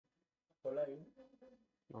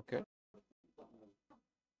Okay.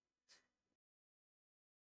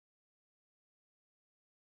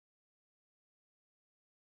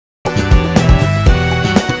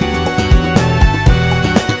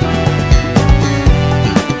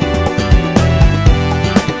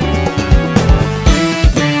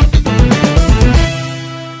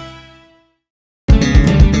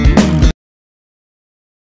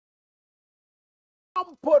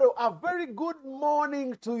 Poro, a very good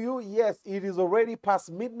morning to you. Yes, it is already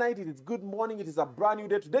past midnight. It is good morning. It is a brand new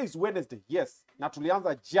day. Today is Wednesday. Yes, na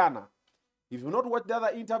tulianza jana. If you've not watched the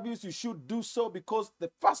other interviews, you should do so because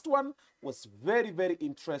the first one was very, very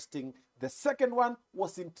interesting. The second one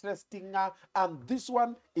was interesting, and this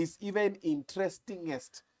one is even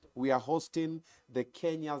interestingest. We are hosting the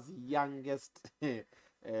Kenya's youngest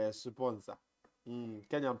sponsor.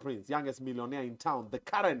 Kenyan Prince, youngest millionaire in town, the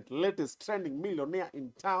current latest trending millionaire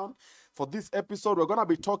in town. For this episode, we're going to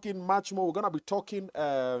be talking much more. We're going to be talking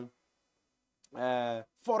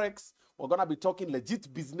Forex. We're going to be talking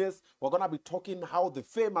legit business. We're going to be talking how the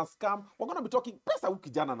fame has come. We're going to be talking pesa huyu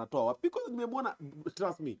kijana anatoa wapi. Because nimemwona,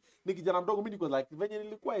 trust me, ni kijana mdogo, mimi niko like, venye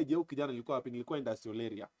nilikuwa eje huyu kijana nilikuwa wapi, nilikuwa industrial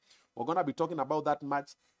area. We're going to be talking about that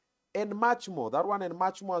much and much more. That one and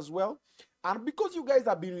much more as well. And because you guys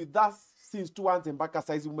have been with us since tuanze mpaka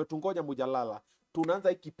saizi, umetungoja mujalala, tunaanza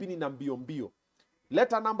hii kipindi na mbio mbio.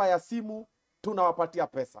 Leta namba ya simu, tunawapatia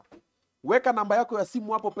pesa. Weka namba yako ya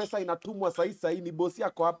simu hapo, pesa inatumwa sahi, ni bosi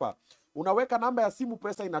yako hapa. Unaweka namba ya simu,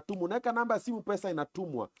 pesa inatumwa. Unaweka namba ya simu, pesa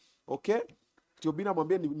inatumwa. Okay? Obinna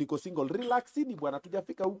mwambie niko single. Relax ni bwana,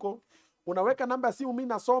 tujafika huko. Unaweka namba ya simu, mimi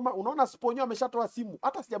nasoma. Unaona Sponyo ameshatoa simu.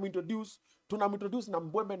 Hata sijamintroduce. Tunamintroduce na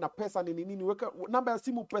mbwembe na pesa nini. Weka namba ya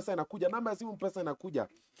simu, pesa inakuja. Namba ya simu, pesa inakuja.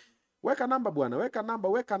 Weka namba bwana,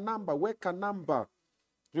 weka namba.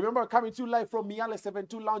 Remember, coming to you live from Miale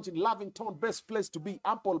 72 Lounge in Lavington, best place to be.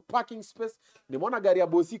 Ample parking space. Nimeona gari ya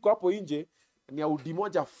bosi iko hapo nje, ni Audi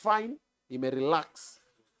moja fine, relax.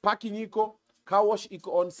 Parking iko, car wash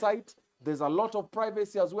iko on site. There's a lot of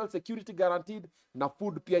privacy as well, security guaranteed, na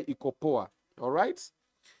food pia iko poa. All right?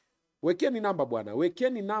 Wekeni namba bwana,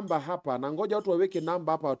 wekeni namba hapa. Na ngoja watu waweke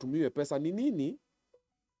namba hapa watumiwe pesa. Ni nini?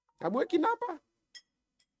 Amweki namba?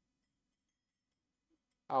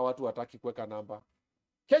 Watu wataki kuweka namba.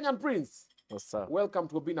 Kenyan Prince. What's up? Welcome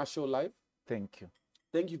to Obinna Show Live. Thank you.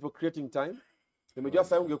 Thank you for creating time. Nimejua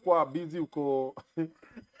sasa ungekuwa busy uko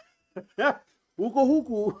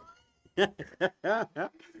huku.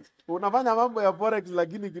 Unafanya mambo ya Forex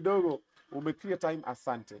lakini kidogo umecreate time,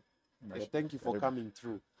 asante. Thank you for coming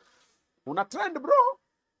through. Una trend bro?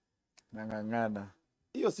 Nangangana.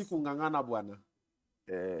 Hiyo siku ngangana bwana.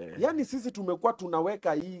 Yaani sisi tumekuwa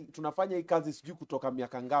tunafanya hii kazi sijui kutoka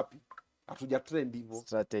miaka ngapi. Hatuja trend hivyo.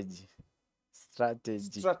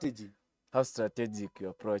 Strategy. How strategic you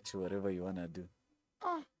approach whatever you want to do.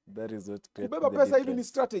 That is what creates kubeba pesa hivi ni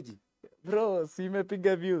strategy. Bro, si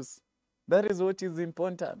imepiga views. That is what is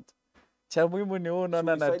important. Cha muhimu ni wewe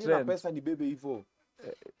unaona na trend. Pesa ni bebe hivyo.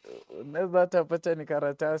 Unaweza hata pata ni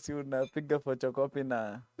karatasi unapiga photocopy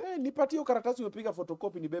na nipatie hiyo karatasi umepiga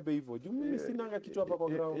photocopy ni bebe hivyo. Juu mimi sinanga kitu hapa kwa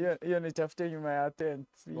ground. Hiyo nitafute nyuma ya tent.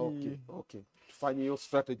 Okay. Tufanye hiyo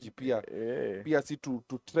strategy pia. Pia si to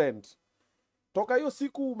trend. Toka hiyo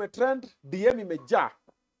siku umetrend, DM imejaa.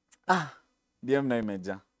 DM na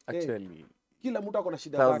imejaa. Actually, kila mtu ako na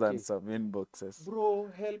shida zake. Thousands of inboxes. Bro,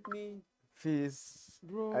 help me. Fees.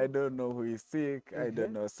 Bro. I don't know who is sick. I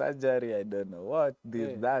don't know surgery. I don't know what,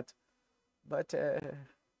 this, that. But,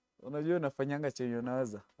 unajua unafanyanga chenye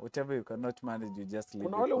unaweza. Whatever you cannot manage, you just leave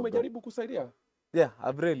it. Kuna wale umejaribu kusaidia? Yeah,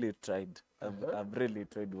 I've really tried. I've really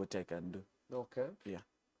tried what I can do. Okay. Yeah.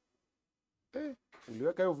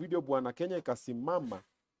 Uliweka hiyo video bwana, Kenya ikasimama.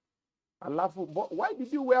 Alafu, why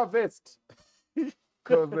did you wear vest?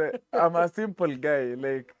 Because I'm a simple guy.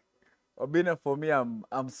 Like, Obinna, for me,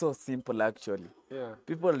 I'm so simple actually. Yeah.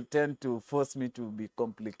 People tend to force me to be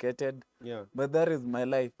complicated. Yeah. But that is my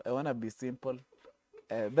life. I want to be simple.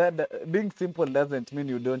 Being simple doesn't mean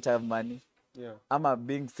you don't have money. Yeah.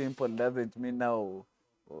 Being simple doesn't mean now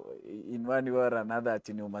in one way or another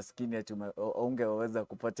ati ni umaskini ati ungeweza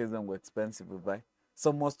kupata hizo nguo expensive buy.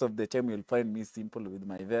 So most of the time you'll find me simple with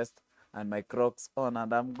my vest and my Crocs on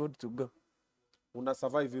and I'm good to go. Una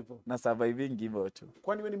survive hivyo? Na surviving hivyo tu.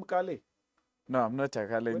 Kwani wewe ni Mkale? No, I'm not a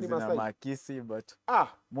Kalenjin. I'm a Kisi, but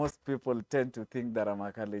most people tend to think that I'm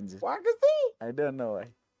a Kalenjin. Wakisi? I don't know why.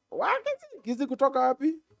 Wakisi? Kisi kutoka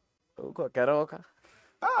wapi? Uko Keroka.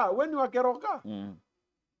 Wewe ni wa Keroka?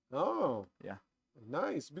 Oh. Yeah.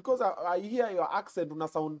 Nice. Because I hear your accent, una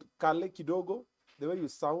sound Kale kidogo, the way you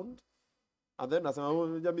sound. And then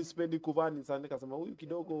nasema, jamii sipendi kuvaa ni sana, nikasema huyu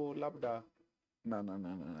kidogo labda No.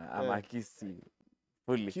 I'm a Kisi.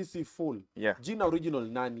 Fully. Kisi full. Yeah. Jina original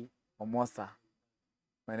nani? Omosa.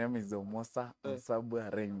 My name is Omosa Nsabwe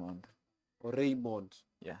Raymond. Raymond.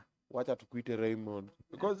 Yeah. Wacha tukuite Raymond.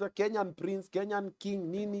 Because the Kenyan prince, Kenyan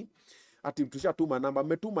king nini? Ati tushatuma namba.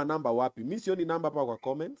 Mmetuma namba wapi? Mimi sioni namba hapa kwa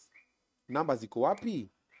comments. Namba ziko wapi?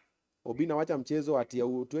 Obinna, wacha mchezo ati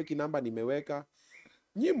tuweki namba nimeweka.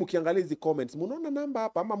 Nyinyi mkiangalia hizi comments, mnaona namba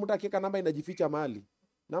hapa ama mtu akiweka namba inajificha mahali?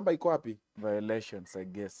 Namba iko wapi? Violations, I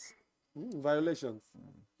guess. Violations.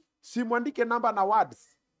 Si muandike namba na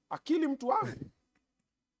words. Akili mtu wangu.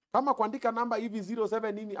 Kama kuandika namba hivi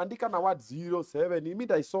 07 nini, andika na words 07. Mimi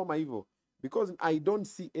ndaisoma hivyo. Because I don't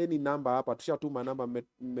see any number hapa. Tushatuma namba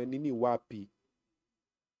nini wapi?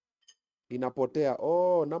 Inapotea.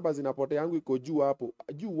 Oh, namba zinapotea. Yangu iko juu hapo.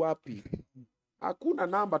 Juu wapi? Hakuna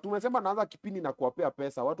namba. Tumesema naanza kipindi na kuwapea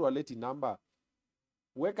pesa. Watu waleti namba.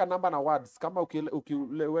 Weka namba na words. Kama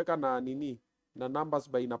ukiweka na nini na numbers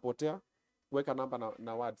by inapotea, weka namba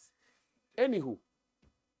na words. Anywho.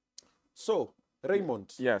 So,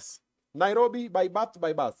 Raymond. Yes. Nairobi by birth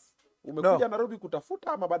by bus. Umekuja Nairobi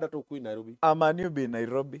kutafuta ama bado tu Nairobi? I'm a newbie in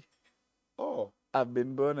Nairobi. Oh. I've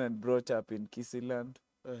been born and brought up in Kisiland.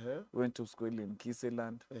 Uh-huh. Went to school in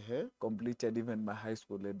Kisiland. Uh-huh. Completed even my high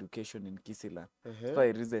school education in Kisiland. Uh-huh. So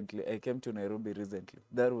I came to Nairobi recently.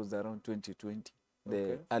 That was around 2020.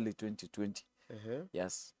 The early 2020. Uh-huh.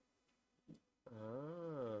 Yes.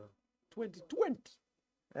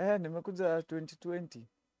 2020. Nimekuja 2020.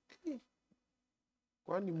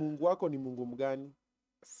 Kwani Mungu wako ni Mungu mgani?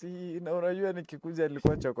 Si, na unajua nikikuja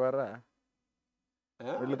nilikuwa chokora.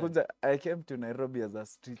 Nilikuja, I came to Nairobi as a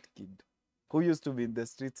street kid who used to be in the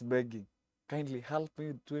streets begging. Kindly help me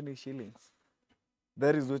with 20 shillings.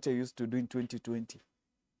 That is what I used to do in 2020.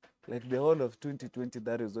 Like the whole of 2020,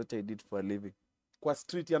 that is what I did for a living. Kwa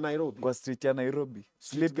street ya Nairobi? Kwa street ya Nairobi.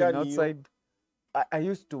 Sleeping outside. I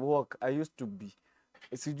used to walk. I used to be.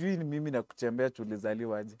 Sijui ni mimi na kutembea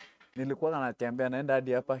tulizaliwaje. Nilikuwa natembea naenda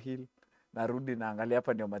hadi hapa hill. Narudi naangalia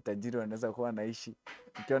hapa ndio matajiri wanaweza kuwa naishi.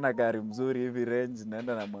 Nikiona gari mzuri hivi range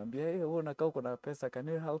naenda namwambia, "Hey, wewe unakaa uko na pesa, can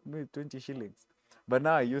you help me with 20 shillings?" But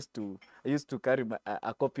now I used to carry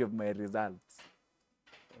a copy of my results.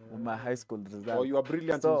 My high school results. Oh, you are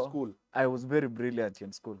brilliant in school. I was very brilliant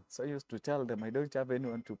in school. So I used to tell them, I don't have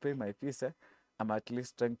anyone to pay my fees. I'm at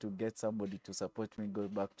least trying to get somebody to support me go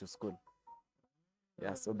back to school.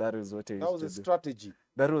 Yeah, so that is what I used to do. That was a strategy.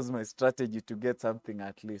 That was my strategy to get something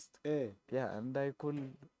at least. Eh. Yeah, and I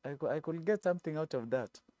could get something out of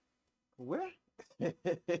that. We?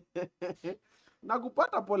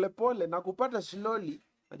 Nakupata polepole, nakupata slowly.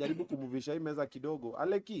 Najaribu kumuvisha hii meza kidogo.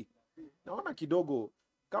 Aleki, naona kidogo,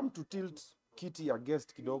 come to tilt kiti ya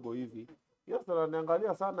guest kidogo hivi. Yes,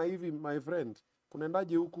 niangalia sana hivi my friend.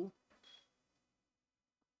 Kunaendaje huku?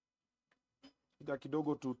 Ida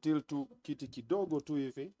kidogo tu tilt tu kiti kidogo tu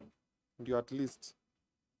hivi. Ndio at least.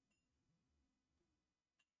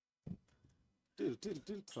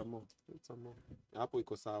 Tilt some more. Tilt some more. Hapo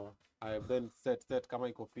iko sawa. I have then set kama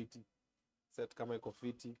iko fiti. Set kama iko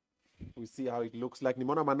fiti. We see how it looks like.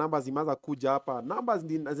 Nimeona manamba zimeanza kuja hapa. Numbers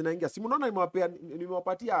zinaingia. Si mnaona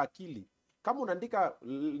nimewapatia akili. Kama unaandika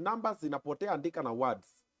numbers zinapotea, andika na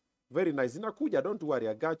words. Very nice. Zinakuja, don't worry,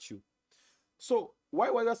 I got you. So, why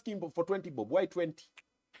were you asking for 20 bob? Why 20?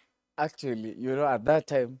 Actually, you know, at that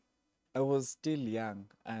time, I was still young,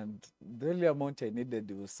 and the only amount I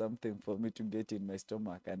needed was something for me to get in my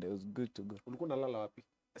stomach, and it was good to go. Ulikuwa unalala wapi?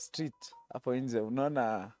 Street, hapo nje.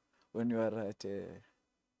 Unaona, when you are at,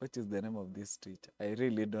 what is the name of this street? I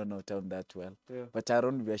really don't know town that well. Yeah. But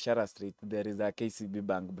around Biashara Street, there is a KCB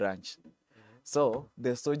Bank branch. So,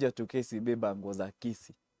 the soldier to KCB Bank was a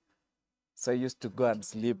Kisi. So I used to go and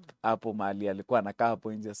sleep hapo mahali alikuwa anakaa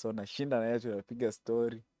hapo nje. So nashinda na yeye tunapiga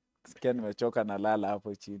story. Sikia nimechoka na lala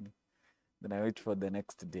hapo chini. Then I wait for the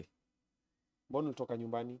next day. Mbona ulitoka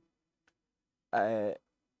nyumbani?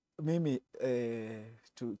 Mimi,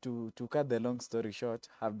 to cut the long story short,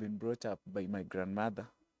 have been brought up by my grandmother,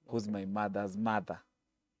 who's my mother's mother.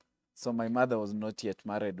 So my mother was not yet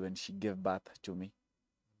married when she gave birth to me.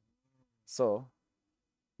 So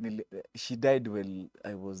she died when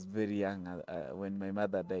I was very young, when my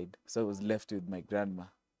mother died. So I was left with my grandma.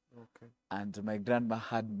 Okay. And my grandma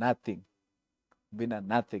had nothing. Been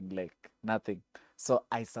nothing, like nothing. So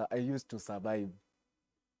I used to survive.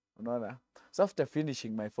 Unaona? So after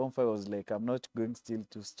finishing my form 5, I was like, I'm not going still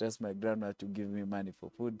to stress my grandma to give me money for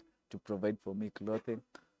food, to provide for me clothing.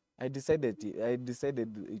 I decided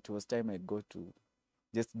it was time I go to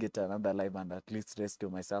just get another life and at least rescue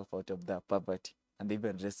myself out of that poverty and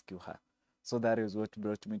even rescue her. So that is what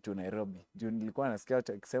brought me to Nairobi. Juu nilikuwa nasikia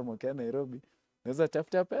watu wakisema ukiwa Nairobi, naweza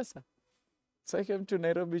tafuta pesa. So I came to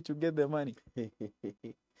Nairobi to get the money.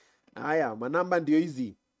 Haya, manamba ndio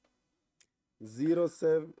hizi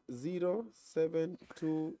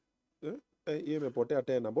 072 hiyo imepotea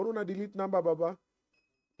tena. Mbona una delete namba baba?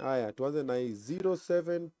 Haya, tuanze na hii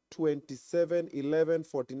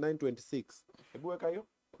 0727114926. Hebu weka hiyo.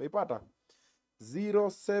 Umeipata? Joel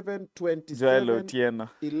 0727 Otieno.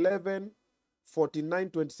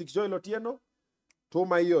 114926. Joel Otieno.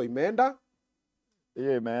 Tuma hiyo imeenda?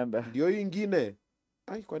 Hiyo imeenda. Ndio hii ingine.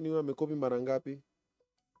 Ai, kwani wewe amekopi mara ngapi?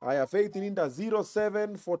 Haya, Faith Linda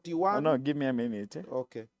 0741. No, give me a minute.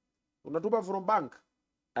 Okay. Unatuma from bank?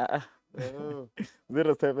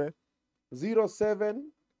 07 07416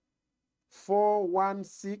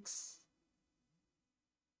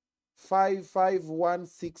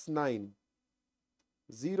 55169.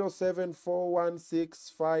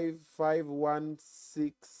 07416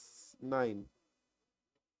 55169.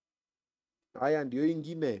 Haya, ndio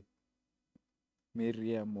ingine.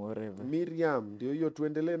 Miriam whatever. Miriam, ndio hiyo,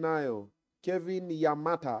 tuendelee nayo. Kevin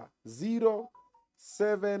Yamata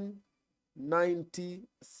 0796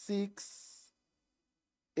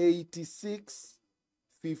 86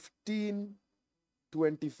 15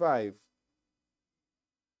 25.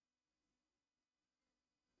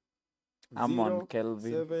 Amon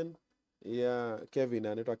Kelvin. 07 yeah, Kevin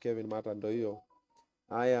anaitwa Kevin Mata, ndio hiyo.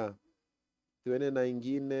 Haya, tuende na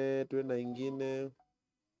ingine.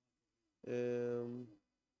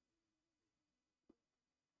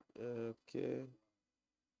 Okay.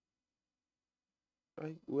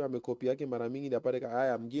 Ai, huyu amekopi yake mara mingi ndio apate.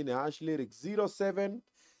 Haya, mwingine hash lyrics 07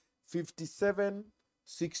 57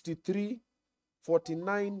 63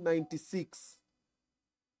 49 96.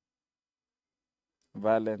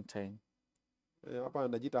 Valentine. Hapa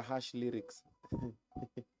anajiita hash lyrics.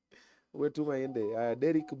 Wewe tuma ende. Haya,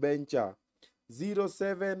 Derek Bencha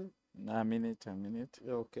 07 A minute.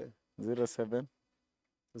 okay. 07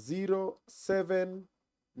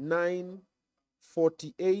 079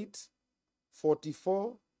 48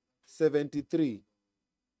 44 73.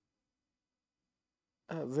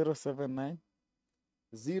 079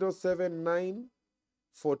 079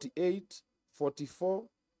 48 44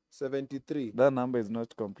 73. That number is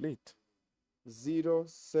not complete.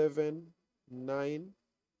 079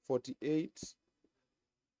 48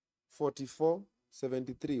 44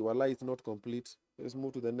 73. Wallahi, it's not complete. Let's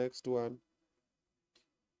move to the next one.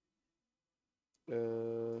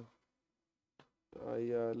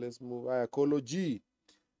 Let's move. Kolo G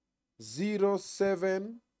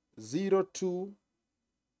 0702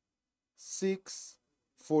 6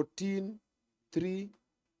 14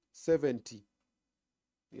 370.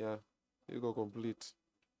 Yeah, you go complete.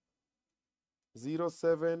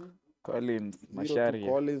 07 Collins 02 Masharia.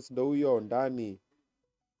 Collins ndo huyo ndani.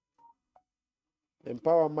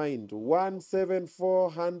 Empower Mind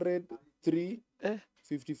 17403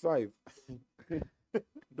 55.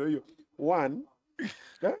 Ndo hiyo 1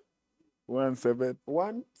 17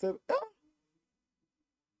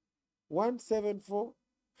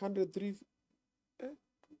 17403.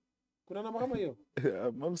 Kuna namba kama hiyo?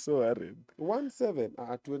 I'm also worried.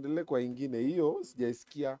 17. Tuendelee kwa ingine, hiyo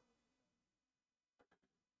sijaisikia.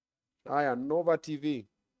 Haya, Nova TV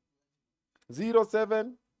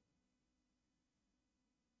 07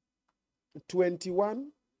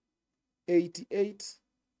 21 88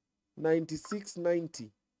 96 90.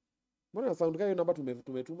 Mbona sound gani namba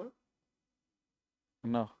tumetuma?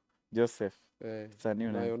 No, Joseph. It's a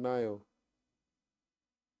new name. Nayo.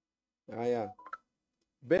 Haya,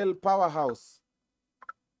 Bell Powerhouse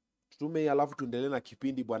tutume, alafu tuendelee na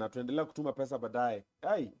kipindi bwana. Tuendelea kutuma pesa baadaye.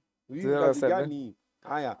 Hai, hii kazi gani?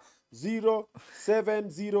 Haya,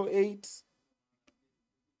 0708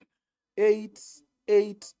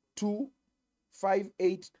 882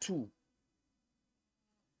 582.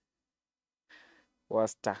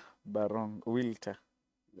 Wasta Barong Wilter.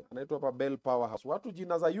 Anaitwa hapa Bell Powerhouse. Watu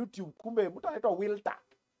jina za YouTube, kumbe mtu anaitwa Wilter.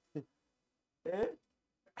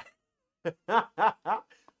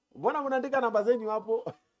 Mbona mnaandika namba zenyu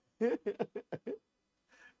hapo?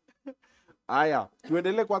 Haya,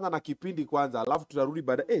 tuendelee kwanza na kipindi kwanza, alafu tutarudi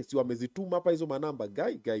baada. Si wamezituma hapa hizo manamba.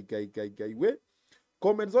 Guy. We,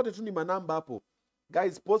 comment zote tu ni manamba hapo.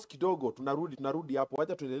 Guys, pause kidogo, tunarudi hapo.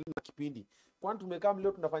 Wacha tuendelee na kipindi. Kwani tumekaa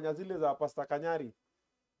leo tunafanya zile za Pastor Kanyari.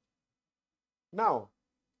 Now,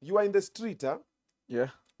 you are in the street, huh?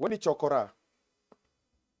 Yeah. When it's Chokora,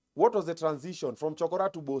 what was the transition from Chokora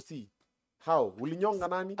to Bosi? How? Ulinyonga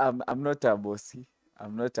nani? I'm not a bossy.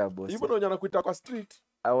 Even when anakuita kwa street.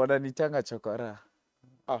 Wananitanga Chokora.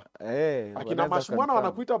 Akina Mashmwana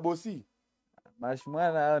wanakuita Bosi.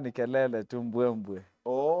 Mashmwana hao ni kelele tu mbwembwe.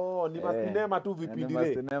 Oh, ni masinema tu Ni vipindi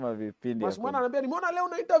re. masinema vipindi. Mashmwana ananiambia nimeona leo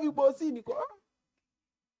una interview bosi niko.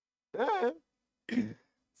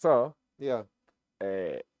 So, Yeah.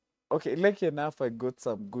 okay, like enough, I got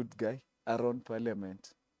some good guy around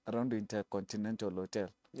Parliament, around the Intercontinental Hotel.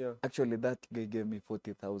 Yeah. Actually, that guy gave me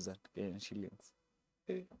 40,000 Kenyan shillings.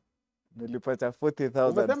 Eh. Nilipata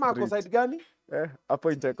 40,000 Umesema ako street. side gani?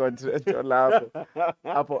 Hapo Intercontinental hapo.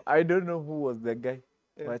 Hapo, I don't know who was the guy,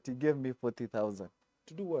 Yeah. but he gave me 40,000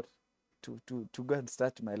 To do what? to go and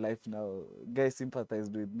start my life now. Guy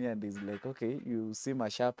sympathized with me and he's like, okay, you seem a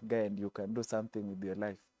sharp guy and you can do something with your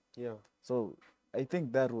life. Yeah. So I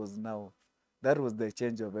think that was the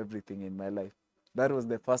change of everything in my life. That was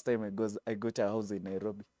the first time I got a house in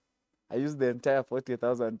Nairobi. I used the entire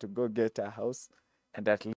 40,000 to go get a house and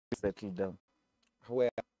at least settle down.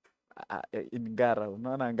 Where? In Ngara.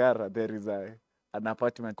 Unaona Ngara, there is an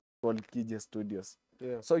apartment called Kije Studios.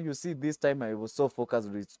 Yeah. So you see, this time I was so focused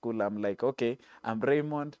with school. I'm like, okay, I'm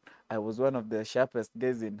Raymond. I was one of the sharpest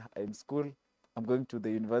guys in school. I'm going to the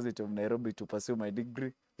University of Nairobi to pursue my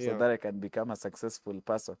degree so that I can become a successful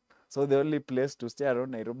person. So the only place to stay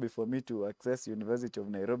around Nairobi for me to access University of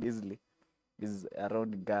Nairobi easily is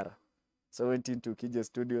around Ngara. So I went into Kije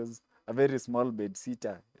Studios, a very small bed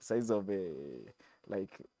sitter, size of a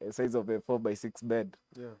 4x6 bed.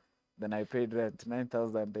 Yeah. Then I paid rent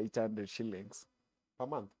 9,800 shillings.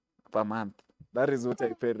 Per month. That is what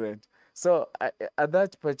I paid rent. So at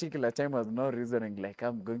that particular time, I was not reasoning like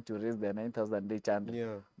I'm going to raise the 9,800.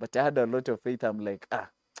 Yeah. But I had a lot of faith. I'm like, at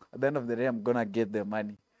the end of the day, I'm gonna get the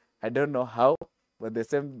money. I don't know how, but the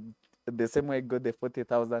same way I got the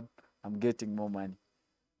 40,000, I'm getting more money.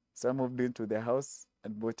 So I moved into the house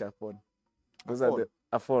and bought a phone.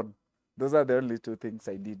 A phone. Those are the only two things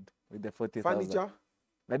I did with the 40,000. Furniture?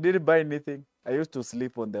 I didn't buy anything. I used to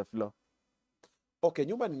sleep on the floor. Okay,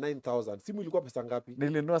 nyumba ni 9,000. Simu ilikuwa pesa ngapi?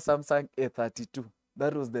 Nilinunua Samsung A32.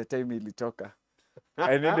 That was the time ilitoka.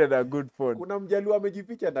 I needed a good phone. Kuna mjaluo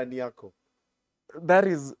amejificha ndani yako. That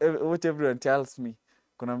is what everyone tells me.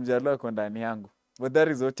 Kuna mjaluo ako ndani yangu. But that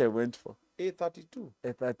is what I went for. A32?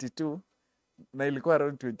 A32. Na ilikuwa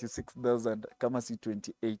around 26,000 kama si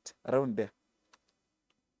 28. Around there.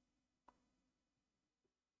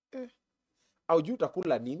 Haujui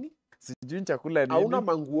utakula nini? Sijui chakula nini. Hauna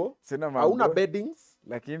manguo? Sina manguo. Hauna beddings?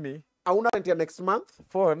 Lakini hauna rent ya next month?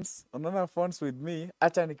 Phones, unaona phones with me.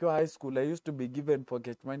 Acha nikiwa high school, I used to be given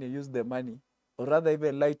pocket money, use the money. Or rather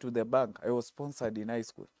even lie to the bank. I was sponsored in high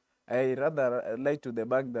school. I rather lie to the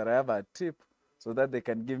bank that I have a trip so that they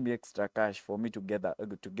can give me extra cash for me to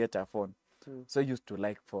get a phone. So I used to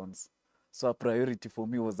like phones. So a priority for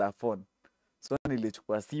me was a phone. So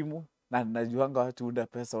nilichukua simu na najuanga watu huda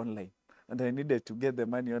pesa online. And I needed to get the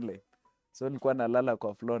money online. So nilikuwa nalala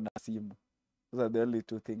kwa floor na simu. Those are the only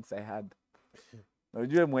two things I had.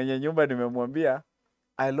 Unajua mwenye nyumba nimemwambia,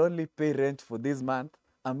 I'll only pay rent for this month.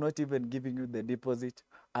 I'm not even giving you the deposit.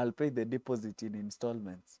 I'll pay the deposit in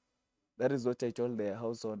installments. That is what I told the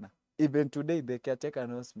house owner. Even today, the caretaker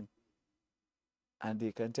knows me. And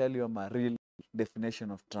he can tell you I'm a real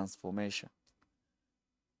definition of transformation.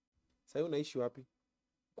 Sasa unaishi wapi?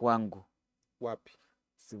 Kwangu. Wapi?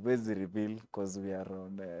 Siwezi reveal because we are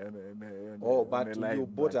on but you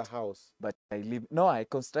bought a house. But I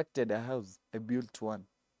constructed a house. I built one.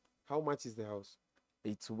 How much is the house?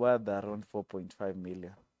 It's worth around 4.5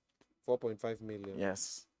 million. 4.5 million?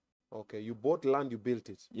 Yes. Okay, you bought land, you built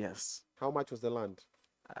it? Yes. How much was the land?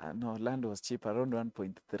 No, land was cheap, around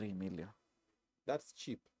 1.3 million. That's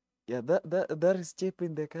cheap? Yeah, that is cheap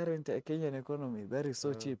in the current Kenyan economy. That is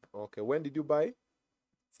so cheap. Okay, when did you buy?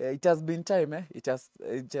 It has been time, eh? It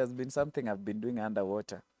has been something I've been doing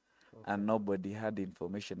underwater. Okay. And nobody had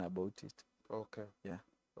information about it. Okay. Yeah.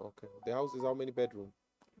 Okay. The house is how many bedrooms?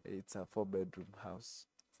 It's a 4-bedroom house.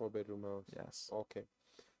 4-bedroom house? Yes. Okay.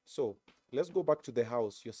 So, let's go back to the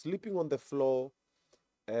house. You're sleeping on the floor.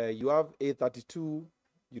 You have A32.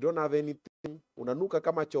 You don't have anything. Unanuka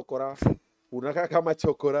kama chokora. Unakaa kama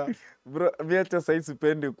chokora. Bro, mi hata sahi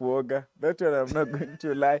sipendi kuoga. That's what I'm not going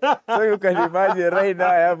to lie. So you can imagine right now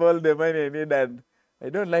I have all the money I need and I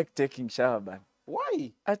don't like taking shower, man.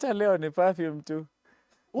 Why? Hata leo ni perfume tu.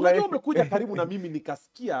 Unajua umekuja karibu na mimi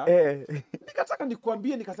nikasikia. Nikataka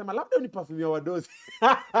nikuambie nikasema labda ni perfume ya wadozi.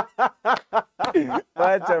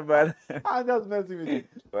 Wacha bana. I'm just messing with you.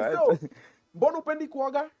 So, mbona upendi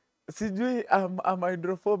kuoga? Sijui, I'm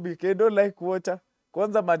hydrophobic. I don't like water.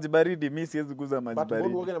 Kwanza maji baridi, mi siwezi guza maji baridi. But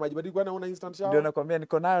mbona uoge na maji baridi kwani una instant shower? Ndio nakwambia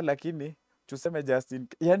niko nayo lakini tuseme Justin,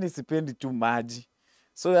 yani sipendi tu maji.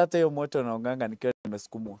 So hata hiyo moto naonganga nikiwa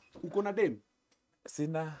nimesukumwa. Uko na dem?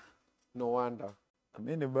 Sina. No wonder.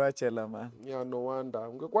 Mimi ni bachelor man. Yeah, no wonder.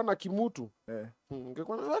 Ungekuwa na kimutu.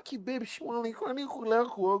 Ungekuwa na lucky babe shwali kwa ni kula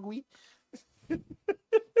kuogwi.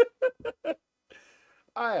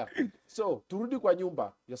 Aya. So, turudi kwa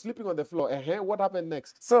nyumba. You're sleeping on the floor. What happened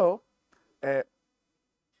next? So,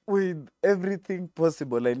 with everything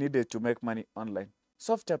possible, I needed to make money online.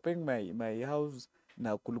 So after paying my house,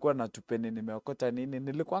 na kulikuwa na tupeni nimeokota nini,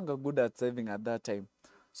 nilikuwanga good at saving at that time.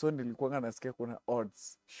 So nilikuwanga nasikia kuna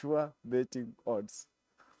odds, sure betting odds.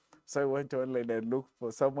 So I went online and looked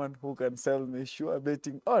for someone who can sell me sure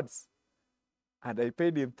betting odds. And I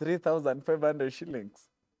paid him 3,500 shillings.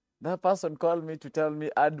 That person called me to tell me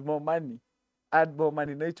add more money. Add more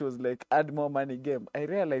money. No, it was like add more money game. I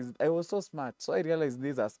realized I was so smart. So I realized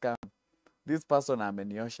this is a scam. This person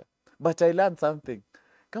ameniosha. But I learned something.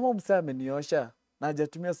 Kama msee ameniosha na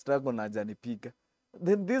hajatumia struggle na hajanipiga,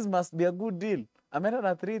 then this must be a good deal. Ameenda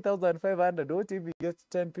na 3,500. What if he gets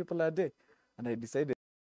 10 people a day? And I decided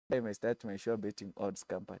I start my sure betting odds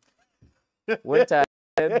company. Went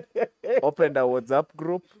ahead, opened a WhatsApp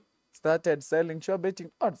group, started selling sure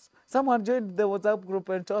betting odds. Someone joined the WhatsApp group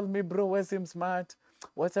and told me, bro, we seem smart.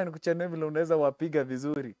 Wacha nikuchane vile unaweza wapiga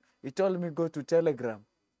vizuri. He told me go to Telegram.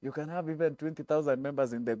 You can have even 20,000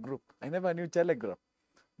 members in the group. I never knew Telegram.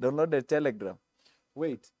 Downloaded Telegram.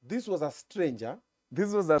 Wait, this was a stranger?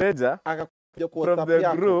 This was a stranger Akakuja kwa from WhatsApp the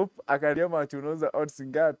yako. group. Akaniambia ati unauza odds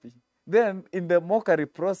ngapi. Then in the mockery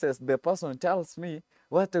process, the person tells me,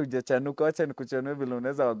 wata hujachanuka, wacha nikuchanue vile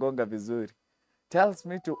unaweza wagonga vizuri. Tells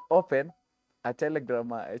me to open a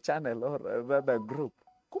Telegram a channel or rather group.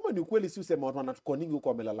 Kumbe ni ukweli, si usema watu wanatukoningi huko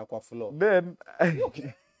wamelala kwa floor. Then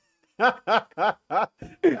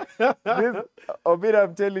Obinna,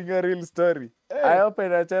 I'm telling you a real story. Hey. I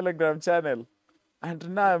opened a Telegram channel and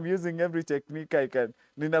now I'm using every technique I can.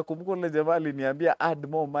 Ninakumbuka ule jamaa aliniambia add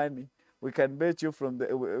more money. We can bet you from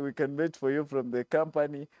the we can bet for you from the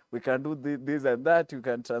company. We can do this and that. You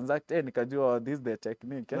can transact. Nikajua this is the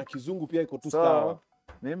technique. Na kizungu pia iko tu So sawa.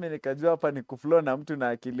 mimi nikajua hapa ni kuflow na mtu na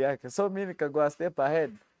akili yake. So mimi nikago a step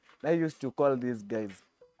ahead. I used to call these guys.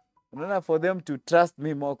 In order for them to trust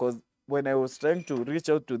me more, because when I was trying to reach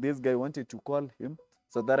out to this guy, I wanted to call him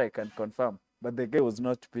so that I can confirm. But the guy was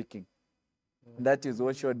not picking. That is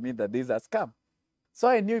what showed me that this is a scam. So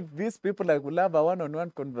I knew if these people I will have a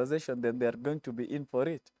one-on-one conversation, then they are going to be in for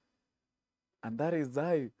it. And that is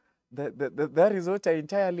that is what I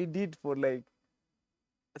entirely did for like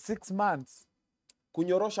 6 months.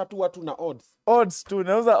 Kunyorosha tu watu na odds. Odds too.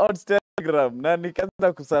 Nauza odds Telegram. Na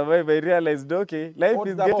nikaanza kusurvive. I realized, okay, life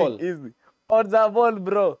Odds is are getting all. easy. Odds are all,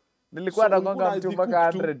 bro. Nilikuwa So, nagonga ulikuwa mtu mpaka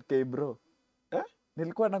hazikuku tu? 100k, bro. Eh?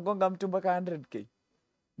 Nilikuwa nagonga mtu mpaka 100k.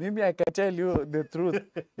 Maybe I can tell you the truth.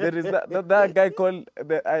 There is that guy called,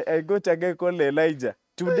 I got a guy called Elijah.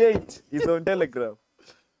 To date, he's on Telegram.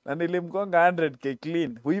 Na nilimgonga 100k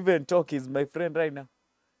clean. We even talk, he's my friend right now.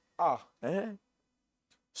 Eh?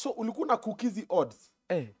 So ulikuwa na cookies odds.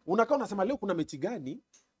 Unakaa unasema leo kuna mechi gani?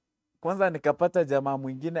 Kwanza nikapata jamaa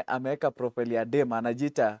mwingine ameweka profile ya dem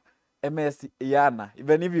anajiita MS Yana.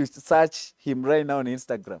 Even if you search him right now on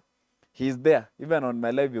Instagram, he's there. Even on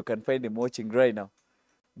my live you can find him watching right now.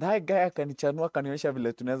 That guy akanichanua akanionyesha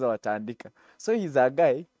vile tunaweza wataandika. So he's a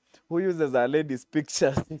guy who uses a lady's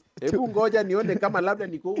pictures. Hebu ngoja nione kama labda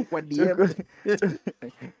niko kwa DM.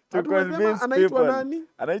 To convince anaitwa people. nani?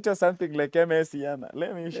 Anaitwa something like MS Yana.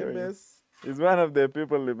 Let me show you. He's one of the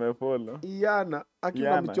people you may follow. Yana,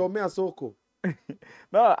 akiwa mchomea soko.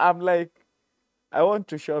 No, I'm like, I want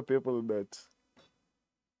to show people that.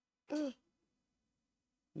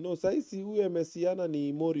 No, saisi huyu MS Yana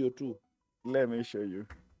ni Morio tu. Let me show you.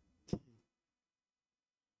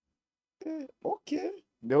 Okay.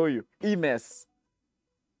 Know you. Ines.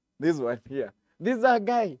 This one here. This is a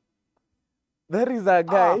guy. There is a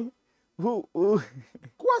guy who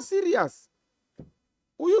Kuwa serious.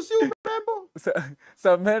 Huyu si urembo.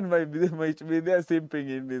 Some man might be there simping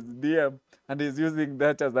in his DM and he's using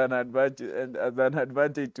that as an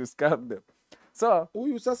advantage to scam them. So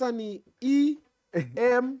huyu sasa ni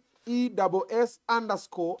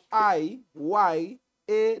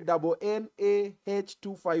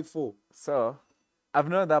EMESS_IYANNAH254. So I've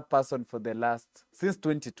known that person for since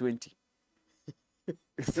 2020.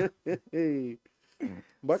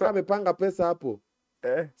 Mpaka amepanga pesa hapo.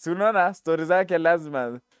 Si unaona stories zake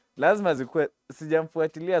lazima zikuwe,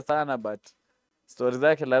 sijamfuatilia sana but stories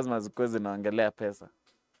zake lazima zikuwe zinaongelea pesa.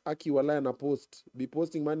 Aki walaya na post. Be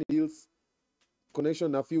posting money deals.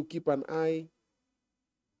 Connection na few, keep an eye.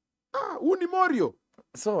 Huu ni Morio.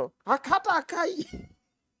 So Hakata akai.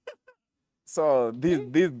 So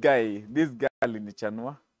this guy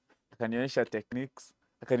alinichanua, akanionyesha techniques,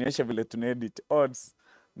 akanionyesha vile tunaedit odds.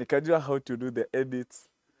 nikajua how to do the edits.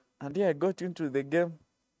 And yeah, I got into the game,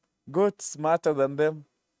 got smarter than them,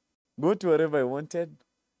 go to wherever I wanted,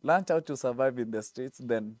 learned how to survive in the streets.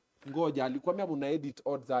 Then Ngoja, alikwambia muna edit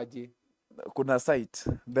odds aje? kuna site.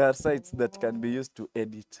 There are sites that can be used to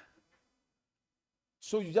edit.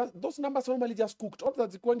 So you just, those numbers normally just cooked. Odds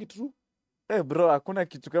hazikuwangi true? Hey bro, hakuna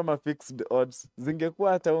kitu kama fixed odds.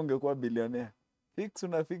 Zingekuwa hata ungekuwa billionaire. Fix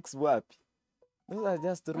una fix wapi? Those are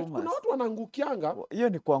just But rumors. kuna watu wanaangukianga. Hiyo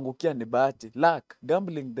ni kuangukia, ni bahati. Luck.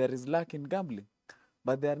 Gambling, there is luck in gambling.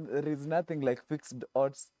 But there is nothing like fixed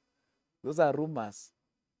odds. Those are rumors.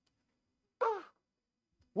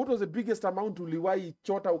 What was the biggest amount uliwahi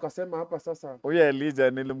chota ukasema hapa sasa? Huyo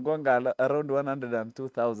Elijah nilimgonga around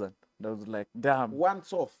 102,000. I was like, damn.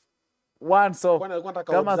 Once off. Once off. Kwani alikuwa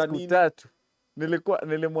anataka Kama odds za siku nini? 3.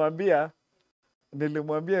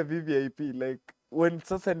 Nilimwambia VVIP like when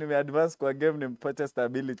sasa nimeadvance kwa game nimpate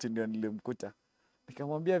stability, ndio nilimkuta.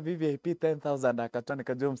 Nikamwambia VVIP 10,000 akatoa,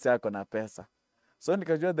 nikajua msi yako na pesa. So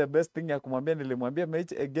nikajua the best thing ya kumwambia, nilimwambia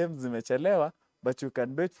mechi games zimechelewa but you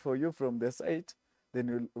can bet for you from the site,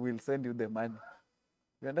 then we'll send you the money.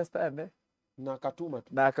 You understand, eh? Na akatuma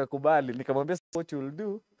tu. Na akakubali. Nikamwambia what you'll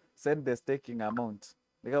do, send the staking amount.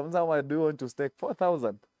 Nikamwambia why do you want to stake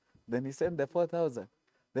 4,000? Then he sent the 4,000.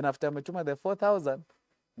 Then after ametuma the 4,000,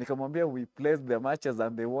 nikamwambia we placed the matches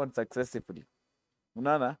and they won successfully.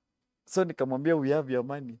 Unaona? So nikamwambia we have your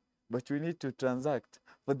money, but we need to transact.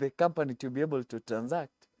 For the company to be able to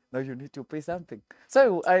transact, now you need to pay something.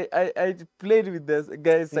 So I played with this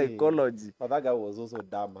guy's psychology. But that guy was also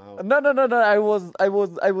dumb. How? No. I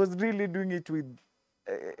was really doing it with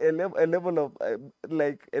a level of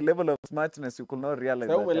a level of smartness you could not realize.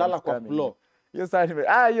 Sasa that umelala I'm kwa scamming floor. you.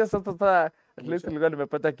 Hiyo sasa at least nilikuwa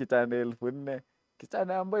nimepata kitanda 4,000.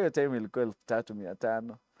 Kitanda ambayo time ilikuwa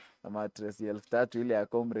 3,500 na mattress 3,000 ile ya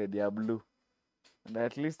comrade ya blue. And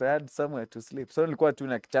at least I had somewhere to sleep. So nilikuwa tu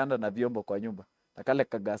na kitanda na vyombo kwa nyumba. Na kale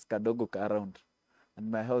kagas kadogo ka around.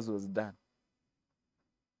 And my house was done.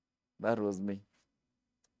 That was me.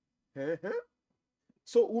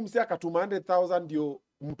 So umsi akatuma 100,000 ndio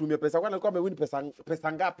mtumie pesa, kwani alikuwa amewin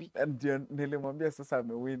pesa ngapi? And nilimwambia sasa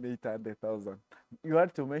amewin 800,000. You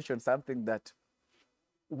had to mention something that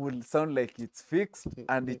will sound like it's fixed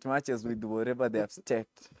and it matches with whatever they have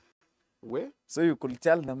staked. We? So you could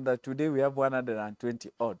tell them that today we have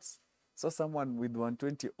 120 odds. So someone with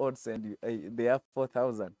 120 odds and they have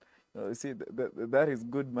 4,000. You see, that is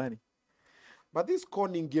good money. But this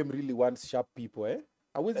conning game really wants sharp people, eh?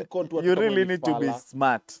 Hawezi con tu watu You kama really ni need to be fala.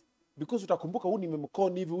 smart. Because utakumbuka huyu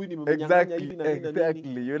nimemcon hivi, huyu nimemnyang'anya hivi na nini na nini.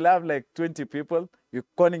 Exactly. You'll have like 20 people. You're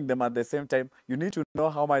conning them at the same time. You need to know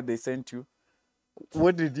how much they sent you.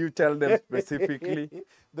 What did you tell them specifically?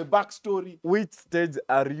 The backstory. Which stage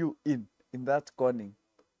are you in that conning?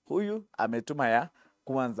 Huyu ametuma ya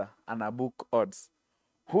kwanza, ana book odds.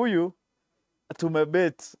 Huyu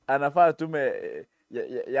tumebet, anafaa tume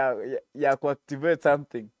ya kuactivate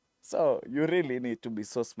something. So you really need to be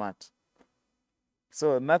so smart.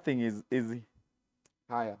 So nothing is easy.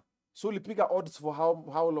 Haya. So ulipiga odds for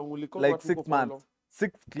how long? Ulikon Like watu 6 huko for how long? months.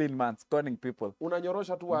 6 clean months conning people.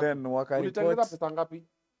 Unanyorosha tu watu. Then Ulitengeneza wakareport. pesa ngapi?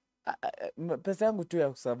 Pesa yangu tu ya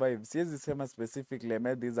kusurvive. Siwezi sema specifically I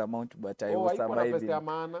made this amount, but I Oh, was haikuwa na pesa ya surviving.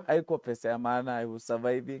 maana. Haikuwa pesa ya maana. I was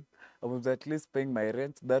surviving. I was at least paying my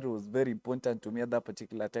rent. That was very important to me at that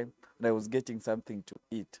particular time. And I was getting something to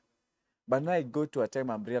eat. But now I go to a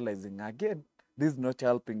time I'm realizing again, this is not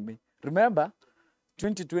helping me. Remember,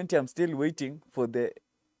 2020, I'm still waiting for the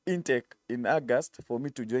intake in August for me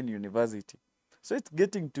to join university. So it's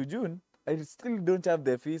getting to June. I still don't have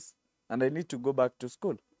the fees and I need to go back to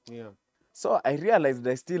school. Yeah. So I realized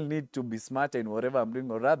I still need to be smart in whatever I'm doing,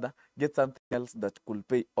 or rather get something else that could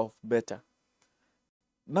pay off better.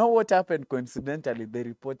 Now what happened, coincidentally, they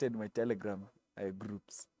reported my Telegram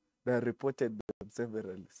groups. They reported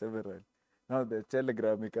them several. Now the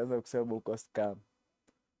Telegram ikaanza kusema uko scam.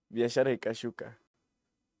 Biashara ikashuka.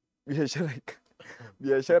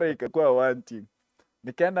 Biashara ikakuwa wanting.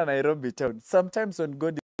 Nikaenda Nairobi town. Sometimes when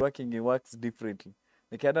God is working, he works differently.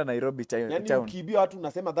 Nikaenda Nairobi Yani town. ukibia watu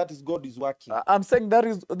unasema that is God is working. I'm saying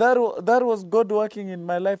that was God working in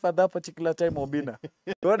my life at that particular time, Obinna.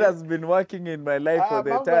 God has been working in my life for the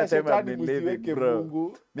Mambo ya entire time I've shetani been living, msiweke bro.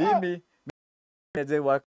 Mungu. Mimi niaje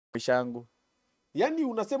work mishangu. Yani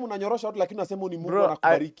unasema unanyorosha watu lakini unasema ni Mungu Bro,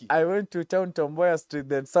 anakubariki. I went to town Tomboya Street,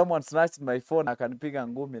 then someone snatched my phone, akanipiga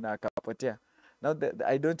ngumi na akapotea. Now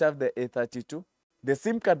I don't have the A32. The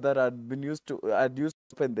SIM card that I'd used to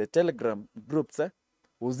open the Telegram groups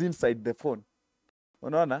was inside the phone.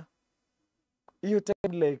 Unaona? Hiyo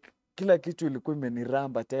time like kila kitu ilikuwa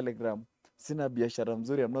imeniramba Telegram. sina biashara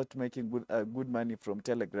mzuri, I'm not making good money from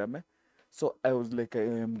Telegram. So I was like,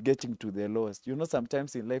 I am getting to the lowest. You know,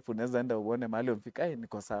 sometimes in life unaweza enda uone mahali umefika,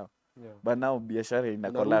 niko sawa. Yeah. But now biashara ina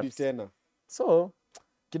Unarudi collapse. tena. So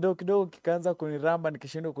kidogo kidogo kikaanza kuniramba,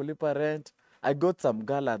 nikishindwa kulipa rent. I got some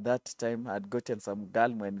girl at that time. I'd gotten some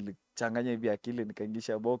girl when nilichanganya hivi akili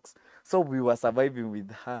nikaingisha box. So we were surviving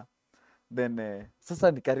with her. Then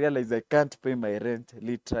sasa nika realize I can't pay my rent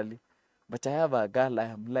literally. But I have a girl I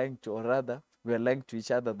am lying to, or rather we are lying to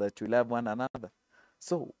each other that we love one another.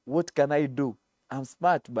 So what can I do? I'm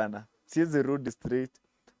smart bana. Siwezi rudi straight.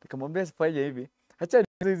 Nikamwambia sifanye hivi. Acha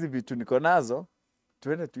hizi vitu niko nazo.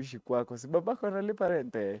 Tuende tuishi kwako. Si babako analipa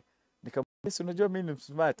rent. Nikamwambia si unajua mimi ni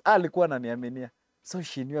smart. Alikuwa ananiaminia. So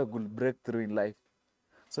she knew I could break through in life.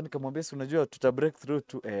 So nikamwambia si unajua tuta break through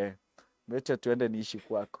tu acha tuende niishi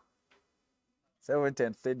kwako. So I went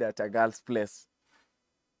and stayed at a girl's place.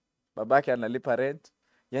 Babake analipa rent.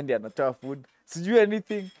 Yeye ndiye anatoa food. Sijui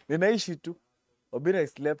anything. Ninaishi tu. Obinna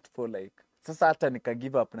slept for like. Sasa hata nika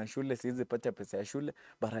give up na shule. Siwezi pata pesa ya shule.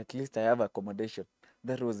 But at least I have accommodation.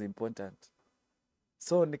 That was important.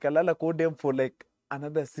 So nikalala kwa dem for like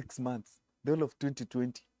another 6 months. The whole of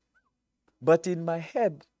 2020. But in my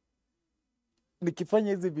head,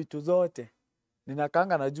 nikifanya hizi vitu zote,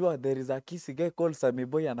 ninakanga najua there is a kisi guy called Sammy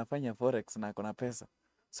Boy anafanya Forex na akona pesa.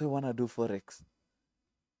 So I wanna do Forex.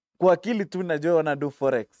 Kwa akili tu najua I wanna do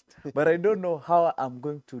Forex. But I don't know how I'm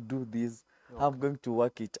going to do this. Okay. How I'm going to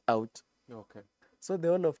work it out. Okay. So the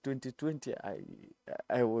whole of 2020,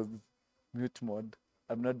 I was mute mode.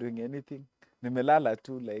 I'm not doing anything. Nimelala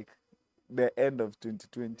tu like the end of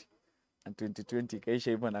 2020. And 2020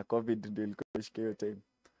 ikaisha hivyo na COVID ndio ilikuwa ishika hiyo time.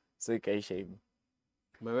 So ikaisha hivyo.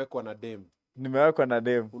 Umewekwa na dem. Nimewekwa na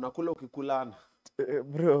dem. Unakula ukikulana.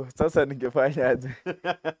 Bro, sasa ningefanya aje?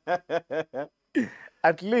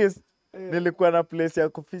 At least nilikuwa na place ya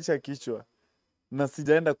kuficha kichwa. Na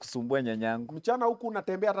sijaenda kusumbua nyanyangu. Mchana huku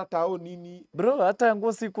unatembea hata tao nini? Bro, hata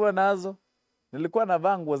nguo sikuwa nazo. Nilikuwa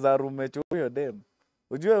navaa nguo za roommate huyo dem.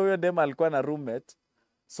 Ujue huyo dem alikuwa na roommate.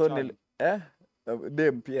 So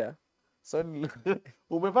dem pia. So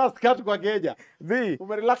umevaa skirt kwa keja.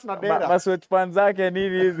 Umerelax na dera. Masweatpants zake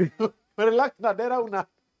nini hizi? Umerelax na dera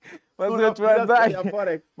masweatpants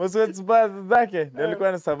zake. Masweatpants zake.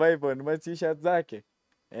 Nilikuwa na survive on my t-shirt zake.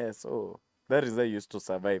 So that is how I used to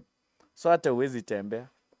survive. So hata uwezi tembea.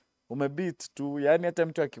 Umebeat tu. Yani hata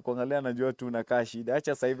mtu akikuangalia anajua tu unakaa shida.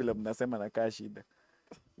 Acha sasa hivi la mnasema nakaa shida.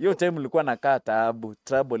 Hiyo time nilikuwa nakaa taabu.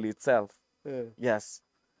 Trouble itself. Yes.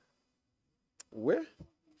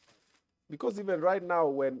 Because even right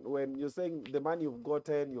now, when you're saying the money you've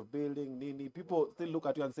gotten, you're building, nini, people still look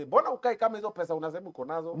at you and say, "Mbona ukai kama hizo pesa unasema uko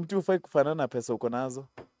nazo?" Mtu ufai kufanana na pesa uko nazo.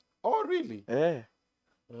 Oh, really?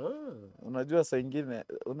 Unajua saa ingine,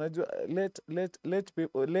 unajua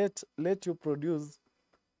let you produce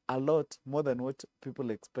a lot more than what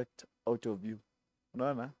people expect out of you.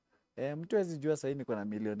 Unaona? Mtu hawezi jua saa hii niko na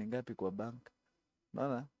milioni ngapi kwa bank.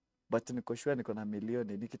 Unaona? But niko sure niko na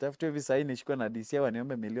milioni. Nikitafuta hivi saa hii nishikwe na DC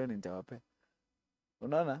waniombe milioni nitawapea.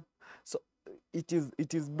 Unaona? So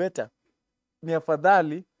it is better. Ni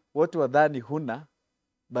afadhali watu wadhani huna,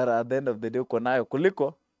 but at the end of the day uko nayo,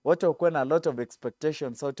 kuliko watu wakuwe na a lot of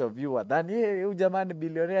expectations out of you, wadhani huyu jamani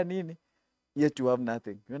billionaire nini, yet you have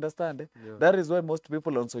nothing. You understand? Yeah. That is why most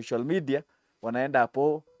people on social media wanaenda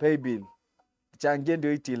hapo pay bill. Changie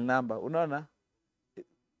ndio till number. Unaona?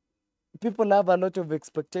 People have a lot of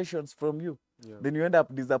expectations from you. Yeah. Then you end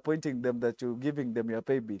up disappointing them that you're giving them your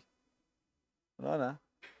pay bill. Unaona?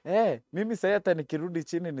 Mimi sasa hata nikirudi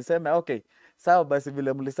chini niseme okay, sawa basi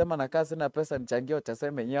vile mlisema nakaa sina pesa nichangie,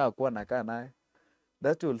 utasema yenyewe hakuwa nakaa naye.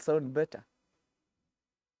 That will sound better.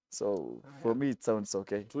 So for me it sounds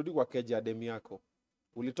okay. Turudi kwa keja demi yako.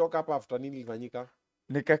 Ulitoka hapa after nini ilifanyika?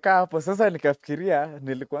 Nikakaa hapo sasa nikafikiria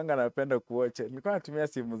nilikuanga napenda kuwatch. Nilikuwa natumia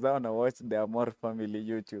simu zao na watch the Amor Family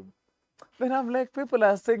YouTube. Then I'm like, people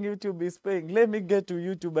are saying YouTube is paying. Let me get to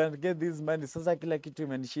YouTube and get this money. Sasa kila kitu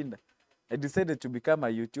imenishinda. I decided to become a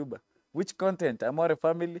YouTuber. Which content? Amor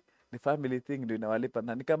Family, the family thing ndio inawalipa.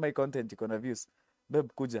 Na ni kama hii content iko na views. Babe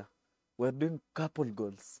kuja. We're doing couple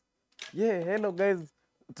goals. Yeah, hello guys.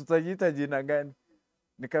 Tutajiita jina gani?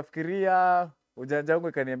 Nikafikiria ujanja wangu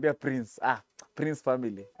ikaniambia Prince. Prince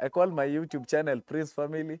Family. I call my YouTube channel Prince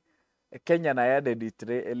Family. Kenyan I added it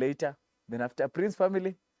later. Then after Prince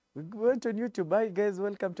Family, we went on YouTube. Hi guys,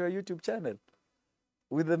 welcome to our YouTube channel.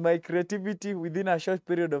 With my creativity, within a short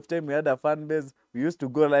period of time, we had a fan base. We used to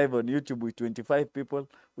go live on YouTube with 25 people.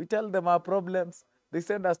 We tell them our problems. They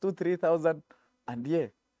send us 2,000-3,000. And yeah,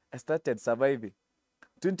 I started surviving.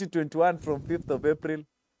 2021 from 5th of April,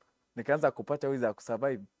 nikaanza kupata ways ya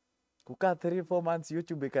kusurvive. Kukaa 3-4 months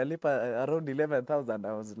YouTube ikalipa around 11,000.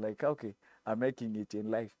 I was like, okay, I'm making it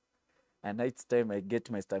in life. And now it's time I get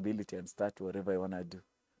my stability and start whatever I want to do.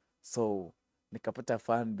 So nikapata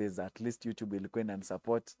fan base, at least YouTube ilikuwa ina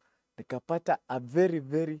support. Nikapata a very,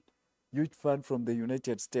 very huge fan from the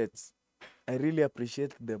United States. I really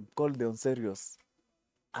appreciate them. Call them serious.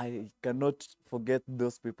 I cannot forget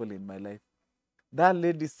those people in my life. That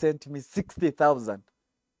lady sent me 60,000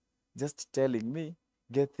 just telling me,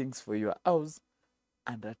 get things for your house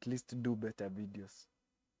and at least do better videos.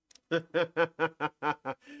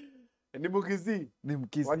 Ni Mukisi. Ni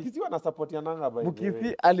Mkisi. Wakisi wanasupportiananga by the way.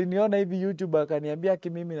 Mkisi aliniona hivi YouTube akaniambia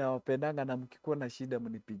mimi nawapendanga na mkikuwa na shida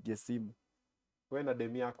mnipigie simu. Wewe na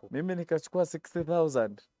demi yako. Mimi nikachukua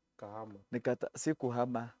 60,000. Kahama.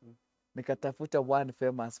 Sikuhama. Nikatafuta one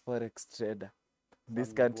famous forex trader.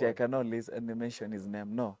 This country I cannot mention his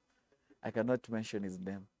name. No. I cannot mention his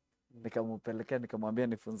name. Nikamupelekea nikamwambia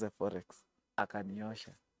nifunze forex.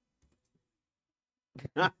 Akaniosha.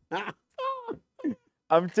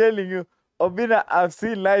 I'm telling you, Obinna, I've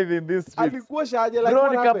seen live in this street. Alikuwa shaje like bro,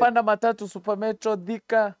 what nikapanda matatu Super Metro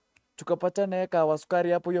Thika, tukapatana eka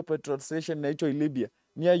wasukari hapo hiyo petrol station inaitwa Libya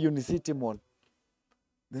near Unicity Mall.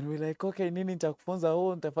 Then we like, okay, nini nitakufunza?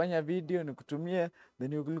 Oh, nitafanya video nikutumie,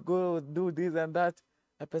 then you will go do this and that.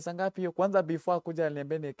 Pesa ngapi hiyo? Kwanza before kuja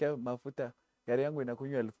aliniambia niweke mafuta, gari yangu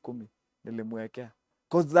inakunywa 10,000. Nilimwekea.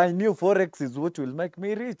 Because I knew forex is what will make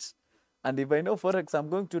me rich. And if I know forex, I'm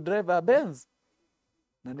going to drive a Benz.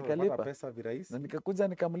 Na nikalipa. Pesa virahisi. Na nikakuja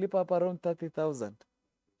nikamlipa hapa around 30,000.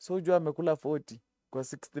 So jua amekula 40. Kwa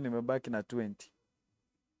 60 nimebaki na 20.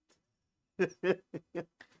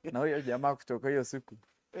 Na huyo jamaa kutoka hiyo siku,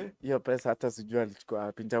 hiyo pesa hata sijua alichukua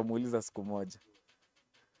wapi. Nitamuuliza siku moja.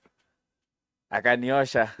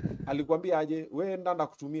 Akaniosha. Alikwambia aje, wewe enda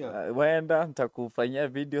ndakutumia. Weenda nitakufanyia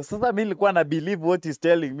video. Sasa mimi nilikuwa na believe what he's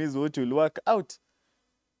telling me is what will work out.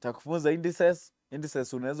 Nitakufunza indices.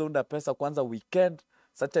 Indices unaweza unda pesa kwanza weekend.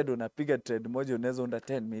 Saturday unapiga trade moja unaweza unda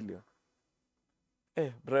 10 million.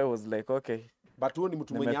 Bro, I was like, okay. But huyo ni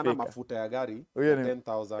mtu mwenye ana mafuta ya gari,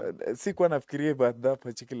 10,000. Sikuwa nafikiria about that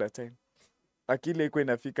particular time. Akili ilikuwa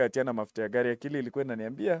inafika ati ana mafuta ya gari. Akili ilikuwa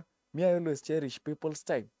inaniambia, me I always cherish people's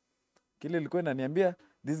time. Akili ilikuwa inaniambia,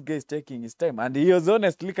 this guy is taking his time. And he was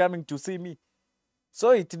honestly coming to see me.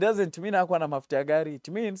 So it doesn't mean hakuwa na mafuta ya gari. It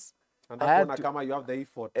means and hakuona kama you have the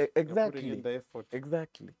effort. Exactly. The effort.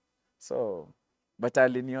 Exactly. So, but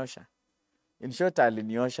aliniosha. In short,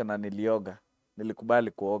 aliniosha na nilioga.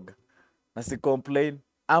 Nilikubali kuoga. Na si complain.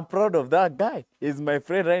 I'm proud of that guy. He's my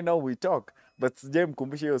friend right now, we talk. But sijai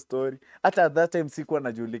mkumbusha hiyo story. Hata at that time sikuwa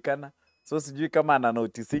najulikana. So sijui kama ana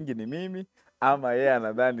noticingi ni mimi ama yeye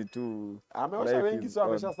anadhani tu ameosha wengi, so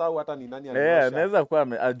ameshasahau hata ni nani aliosha. Anaweza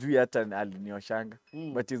kuwa ajui hata alinioshanga.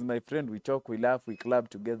 But he's my friend, we talk, we laugh, we club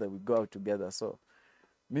together, we go out together. So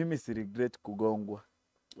mimi si regret kugongwa.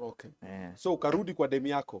 Okay. So ukarudi kwa demi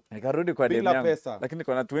yako. Nikarudi kwa demi yangu. Pesa. Lakini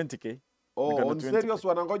niko na 20k. On serious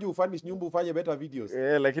wanangoja ufanish nyumba ufanye better videos.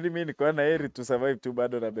 Lakini mimi niko na heri to survive tu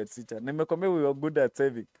bado na bed sitter. Nimekwambia we were good at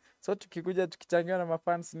saving. So tukikuja tukichangiwa na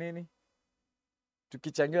mafans nini?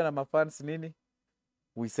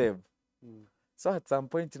 We save. So at some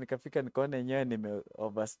point nikafika nikaona yenyewe nime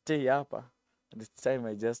overstay hapa. And it's time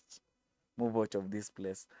I just move out of this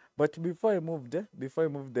place. But before I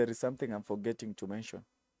moved, there is something I'm forgetting to mention.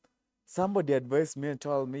 Somebody advised me and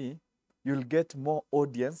told me you'll get more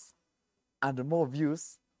audience and more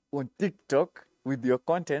views on TikTok with your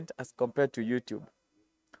content as compared to YouTube.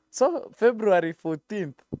 So February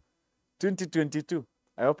 14th, 2022,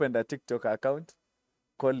 I opened a TikTok account,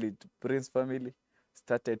 called it Prince Family,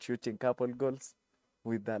 started shooting couple goals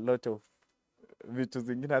with a lot of vitu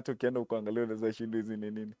zingine hata ukienda ukuangalia unaweza shinda hizi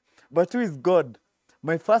ni nini. But who is God?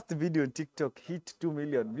 My first video on TikTok hit 2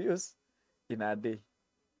 million views in a day.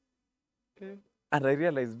 Okay. And I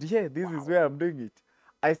realized, this is where I'm doing it.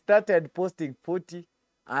 I started posting 40,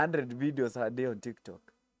 100 videos a day on TikTok.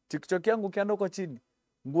 TikTok yangu ukienda huko chini,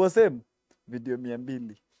 nguo same, video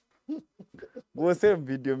 200. Nguo same,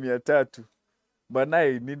 video 300. But now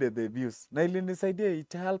I needed the views. Na ilinisaidia,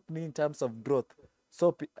 it helped me in terms of growth.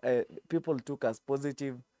 So people took us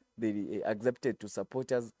positive. They accepted to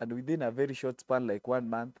support us. And within a very short span, like 1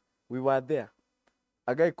 month, we were there.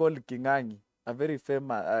 A guy called Kingangi, a very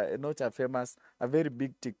famous, a very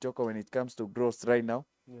big TikToker when it comes to growth right now,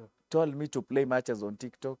 told me to play matches on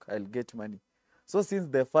TikTok, I'll get money. So since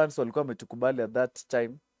the fans walikuwa wametukubali at that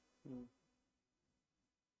time,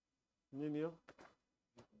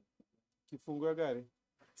 kifungua gari.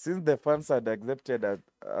 Since the fans had accepted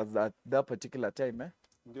as at that particular time,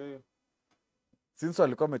 since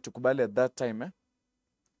walikuwa wametukubali at that time,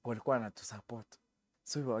 walikuwa wanatusupport.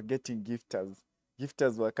 So we were getting gifters.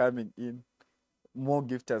 Gifters were coming in, more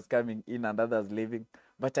gifters coming in and others leaving.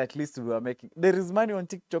 But at least we were making, there is money on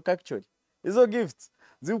TikTok actually. Hizo gifts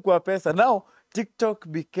zikuwa pesa. Now TikTok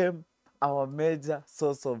became our major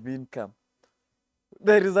source of income.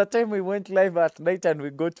 There is a time we went live at night and we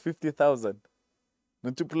got 50,000.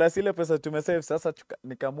 Na plus ile pesa tumesave sasa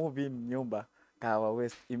nikamove in nyumba Kahawa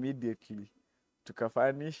West immediately.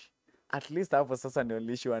 Tukafanish. At least hapo sasa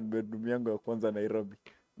niolishi one bedroom yangu ya kwanza Nairobi.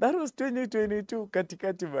 That was 2022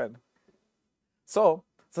 katikati bana. So,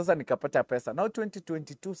 sasa nikapata pesa. Now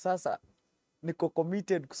 2022 sasa niko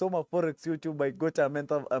committed kusoma Forex YouTube. I got a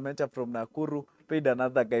mentor from Nakuru, paid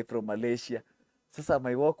another guy from Malaysia. Sasa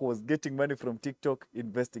my work was getting money from TikTok,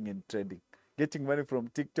 investing in trading. Getting money from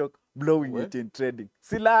TikTok, blowing it in trading.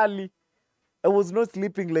 Silali. I was not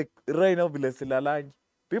sleeping like right now vile silalangi.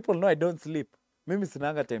 People know I don't sleep. Mimi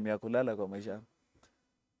sinanga time ya kulala kwa maisha yangu.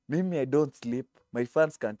 Mimi I don't sleep. My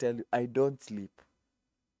fans can tell you I don't sleep.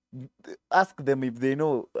 Ask them if they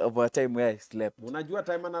know of a time where I slept. Unajua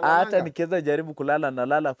time Hata analalanga? nikiweza jaribu kulala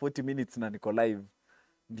nalala 40 minutes na niko live.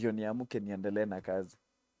 Ndio niamke niendelee na kazi.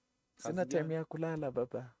 Sina Kazi time ya kulala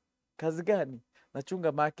baba. Kazi gani?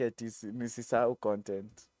 Nachunga market nisisahau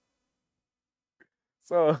content.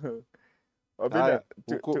 So, Obinna, Haya,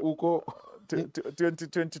 uko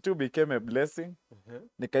 2022 became a blessing.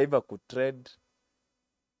 Nikaiva kutrade.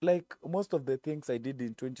 Like most of the things I did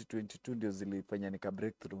in 2022 ndio zilifanya nika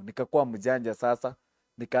breakthrough. Nikakuwa mjanja sasa.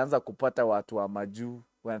 Nikaanza kupata watu wa majuu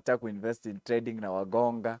wanataka kuinvest in trading na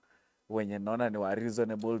wagonga wenye naona ni wa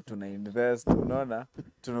reasonable, tuna invest, unaona,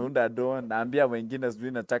 tunaunda do, naambia wengine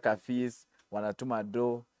sijui nataka fees, wanatuma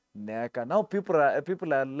do, naweka. Now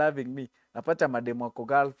people are loving me. Napata mademo wako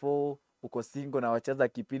Gulfo, uko single na wacheza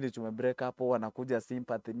kipindi tumebreak hapo, wanakuja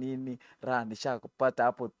sympathy nini, raha nishakupata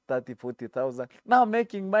hapo 30,000-40,000. Now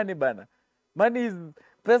making money bana. Money is,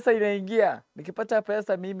 pesa inaingia. Nikipata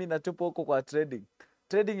pesa mimi natupa huko kwa trading.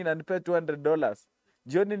 Trading inanipea $200.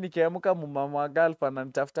 Jioni nikiamka mama wa Gulf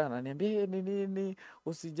ananitafuta ananiambia ni nini,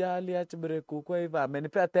 usijali acha break kwa hivyo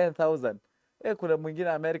amenipea 10,000. Kuna mwingine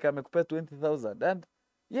America amekupea 20,000 and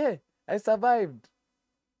yeah, I survived.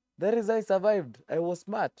 I survived. I was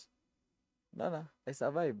smart. No, I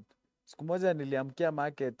survived. Siku moja niliamkia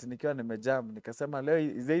market nikiwa nimejam, nikasema leo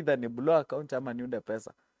is either ni blow account ama niunde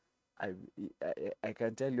pesa. I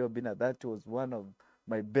can tell you Obinna, that was one of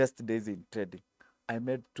my best days in trading. I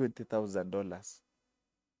made $20,000.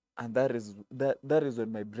 And that is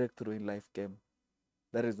when my breakthrough in life came.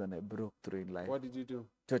 That is when I broke through in life. What did you do?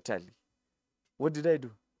 Totally. What did I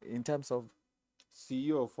do? In terms of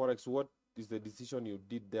CEO of Forex, what is the decision you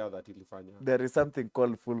did there that ilifanya? there is something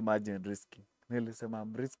called full margin risking. Nilisema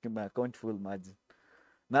I'm risking my account full margin.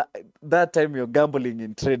 Now, that time you're gambling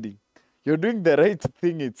in trading. You're doing the right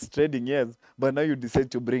thing, it's trading, yes, but now you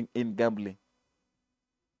decide to bring in gambling.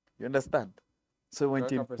 You understand? So I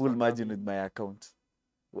went in full margin with my account.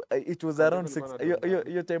 It was around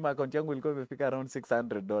your time account yangu ilikuwa imefika around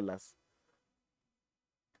 $600.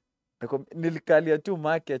 Nilikalia tu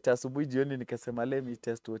market asubuhi jioni nikasema let me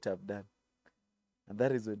test what I've done. And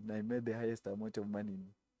that is when I made the highest amount of money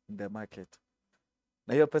in the market.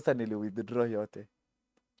 Na hiyo pesa nili withdraw yote.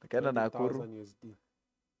 Nikaenda Nakuru. USD.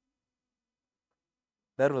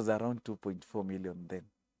 That was around 2.4 million then.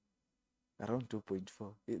 Around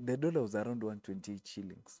 2.4. The dollar was around 128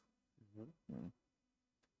 shillings.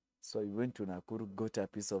 So I went to Nakuru, got a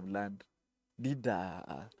piece of land, did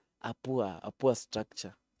a poor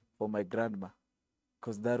structure for my grandma,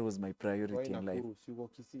 because that was my priority in life.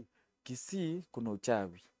 Kisii kuna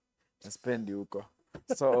uchawi. Naspendi huko.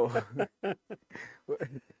 So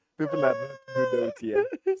people are not good out here.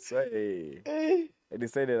 So I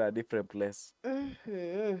decided a different place.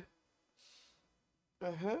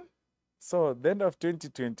 So the end of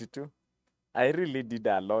 2022, I really did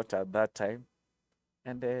a lot at that time.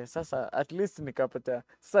 And sasa at least nikapata,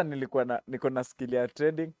 sasa niko na skill ya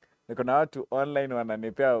trading, niko na watu online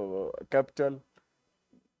wananipea capital,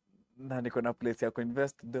 na niko na place ya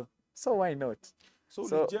kuinvest do. So why not? So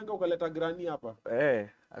ulijenga ukaleta granny hapa?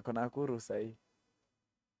 Ako Nakuru sahi.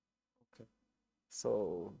 Okay.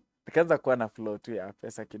 So nikaanza kuwa na flow tu ya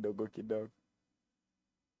pesa kidogo kidogo.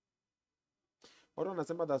 Watu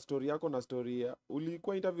wanasema that story yako na story ya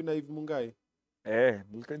ulikuwa interview na Eve Mungai?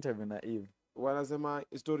 Nilikuwa interview na Eve. Wanasema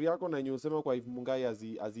story yako na yenye usema kwa Eve Mungai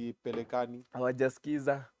azipelekani.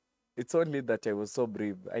 Hawajasikiza. It's only that I was so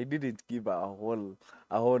brave. I didn't give a whole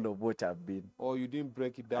of what I've been. Oh, you didn't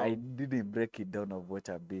break it down? I didn't break it down of what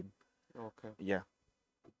I've been. Okay. Yeah.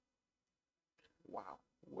 Wow.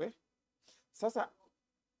 Sasa,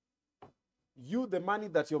 you, the money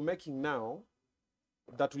that you're making now,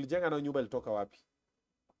 that ulijenga na nyumba ilitoka wapi?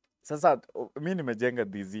 Sasa mi nimejenga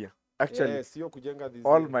this year. Actually, Yeah, sio kujenga this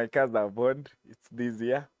all year. my cars I've owned, it's this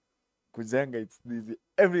year. Kujenga, it's this year.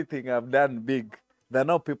 Everything I've done big that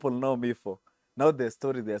now people know me for. Now the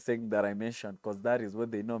story they're saying that I mentioned, because that is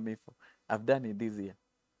what they know me for. I've done it this year.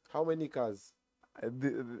 How many cars?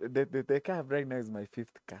 The car I have right now is my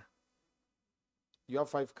 5th car. You have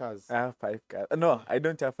 5 cars. I have 5 cars. No, I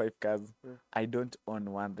don't have 5 cars. Yeah. I don't own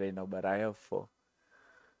one right now, but I have 4.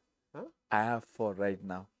 Huh? I have 4 right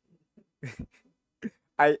now.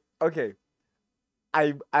 Okay.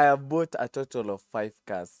 I have bought a total of 5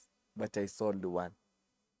 cars, but I sold 1.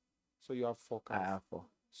 So you have 4 I cars. have 4.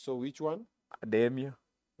 So which one? A Demio,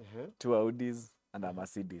 Uh-huh. 2 Audis, and a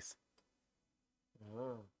Mercedes.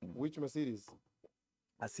 Which Mercedes?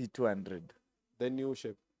 A C200, The new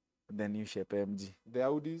shape. the new shape MG, The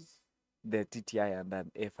Audis? the TTI, and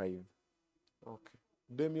an A5. Okay.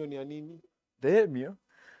 Demio ni ya nini? Demio,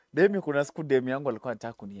 kuna siku Demio yangu alikuwa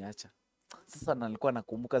anataka kuniacha. Sasa nalikuwa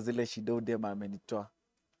nakumbuka zile shida Dem amenitoa.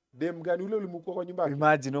 Dem gani ule ulimukua kwa nyumba yake?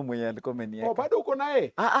 Imagine mwenye alikuwa amenieka. Oh, bado uko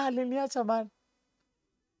naye? Aliniacha man.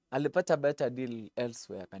 Alipata better deal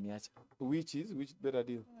elsewhere akaniacha. Which better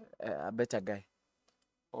deal? A better guy.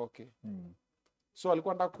 Okay. So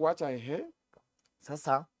alikuwa anataka kuacha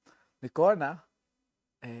Sasa nikaona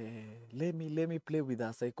let me play with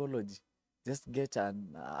her psychology. Just get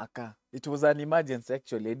a car. It was an emergency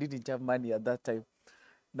actually. I didn't have money at that time.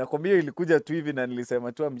 Nakwambia ilikuja tu hivi na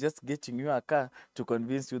nilisema tu I'm just getting you a car to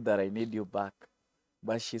convince you that I need you back.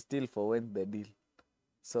 But she still forwent the deal.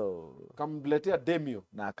 So kamletea Demio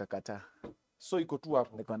na akakataa. So iko tu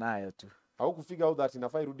hapo. Niko nayo tu. Haukufigure out that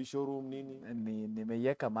inafaa irudi showroom nini?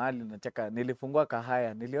 Nimeiweka mahali nataka, nilifungua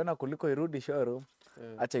kahaya. Niliona kuliko irudi showroom,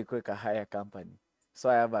 acha ikuwe kahaya company. So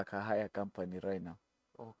I have a kahaya company right now.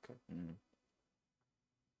 Okay.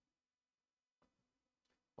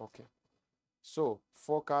 Okay. So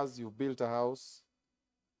 4 cars, you built a house.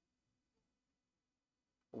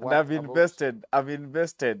 And I've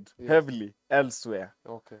invested heavily elsewhere.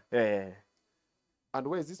 Okay. Yeah. And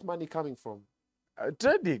where is this money coming from?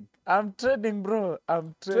 Trading. I'm trading, bro.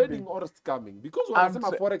 I'm Trading or scamming? Because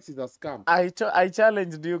when Forex is a scam. I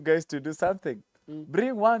challenged you guys to do something.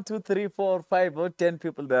 Bring 1, 2, 3, 4, 5, or 10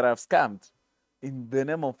 people that have scammed in the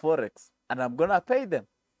name of Forex, and I'm gonna pay them.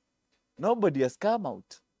 Nobody has come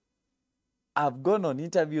out. I've gone on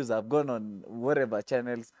interviews, I've gone on whatever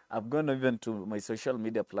channels, I've gone even to my social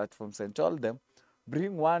media platforms and told them,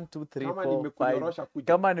 bring 1, 2, 3, 4, 5.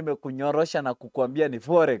 Kama nimekunyorosha na kukuambia ni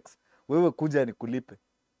Forex, wewe kuja nikulipe.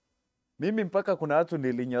 Mimi mpaka kuna watu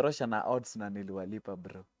nilinyorosha na odds na niliwalipa,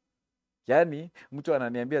 bro. Yani mtu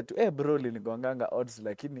ananiambia tu, bro linigonganga odds,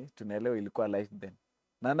 lakini tunaelewa ilikuwa live then.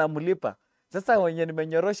 Na namulipa. Sasa wenye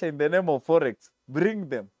nimenyorosha in the name of Forex, bring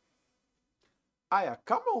them. Aya,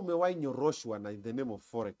 kama umewahi nyoroshwa na in the name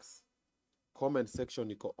of Forex, comment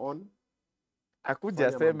section iko on. Akuja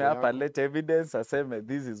aseme hapa, let evidence, aseme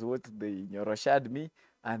this is what they nyoroshad me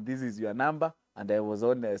and this is your number and I was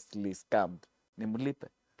honestly scammed. Nimulipe.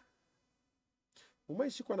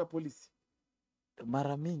 Umeishikwa na polisi?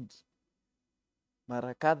 Mara mingi.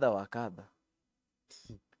 Mara kadha wa kadha.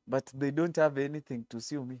 But they don't have anything to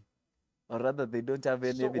sue me. Or rather they don't have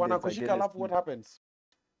any evidence. Wanakushika alafu what happens?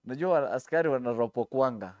 Najua askari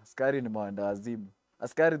wanaropokwanga. Askari ni mawanda wazimu.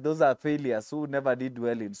 Askari, those are failures who never did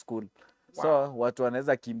well in school. Wow. So watu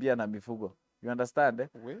wanaweza kimbia na mifugo. You understand?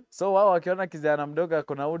 So wao wakiona kijana mdogo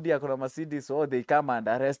akona Audi, akona Mercedes, they come and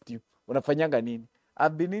arrest you. Unafanyanga nini?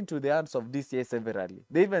 I've been into the hands of DCI severally.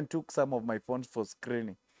 They even took some of my phones for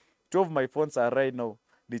screening. 2 of my phones are right now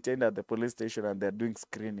detained at the police station and they're doing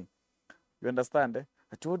screening. You understand?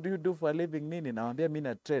 What do you do for a living nini? Nawambia mimi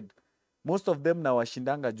na trade. Most of them na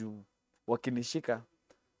washindanga juu. Wakinishika,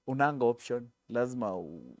 unanga option. Lazima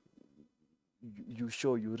you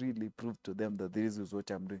show, you really prove to them that this is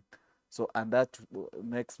what I'm doing. So, and that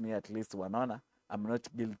makes me at least wanaona I'm not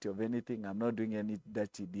guilty of anything. I'm not doing any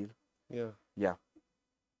dirty deal. Yeah.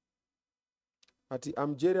 Ati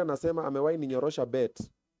Amjeri anasema amewahi ninyorosha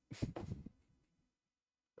bet.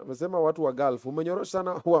 Amesema watu wa Gulf. Umenyorosha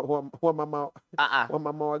sana wa mama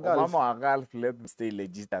wa Gulf. Mama wa Gulf, let them stay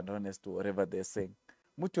legit and honest to whatever they're saying.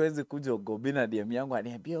 Mtu hawezi kuja Oga Obinna DM yangu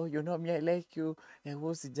aniambia, you know me, I like you,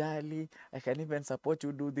 usijali, I can even support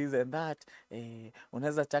you do this and that.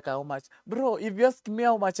 Unaweza taka how much? Bro, if you ask me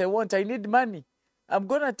how much I want, I need money. I'm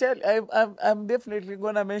gonna tell, I'm definitely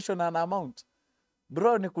gonna mention an amount.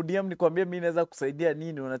 Bro, nikudiam nikwambia mimi naweza kusaidia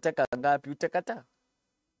nini, unataka ngapi, utakata?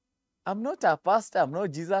 I'm not a pastor, I'm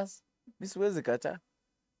not Jesus. Mimi siwezi kata.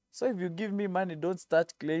 So if you give me money, don't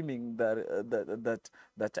start claiming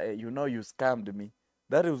that you know you scammed me.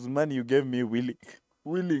 That was money you gave me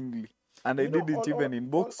willingly. And I You know, didn't even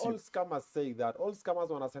inbox all you. scammers say that. All scammers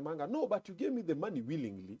wanasemanga, no, but you gave me the money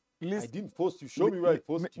willingly. I List- didn't force you. Show me where I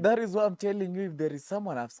forced you. That is why I'm telling you, if there is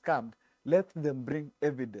someone I've scammed, let them bring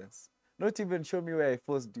evidence. Not even show me where I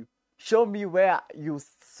forced you. Show me where you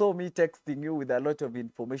saw me texting you with a lot of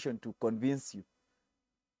information to convince you.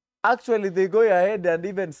 Actually, they go ahead and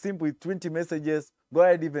even simp with 20 messages, go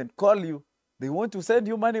ahead even call you. They want to send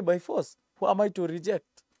you money by force. Who am I to reject?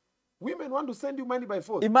 Women want to send you money by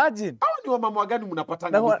force. Imagine. Hawa ni wamama gani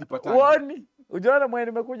mnapatanga Na mimi sipatanga? woni, ujaona mwenye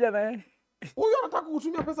nimekuja naye. Huyo anataka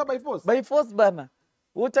kutumia pesa by force. By force bana.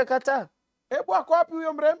 Utakataa. Hebu ako wapi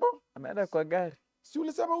huyo mrembo? Ameenda kwa gari. Si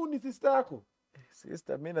ulisema huyu ni sister yako?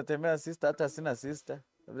 Sister, mimi natemea sister, hata sina sister.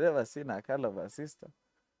 Never seen a color of a sister.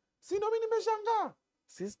 Si ndio mimi nimeshangaa.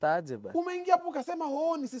 Sister aje ba. Umeingia hapo ukasema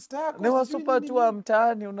oh ni sister yako. Ni wasupa tu wa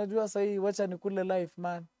mtaani, unajua sahii, wacha nikule life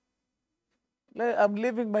man. I'm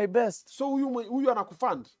living my best. So huyu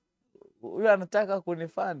anakufund? Huyu anataka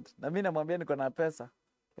kunifund na mimi namwambia niko na pesa.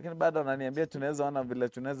 Lakini bado ananiambia tunaweza ona vile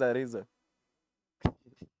tunaweza reason.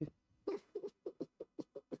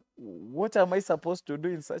 What am I supposed to do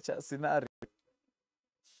in such a scenario?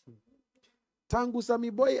 Tangu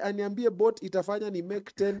Sami Boy aniambie bot itafanya ni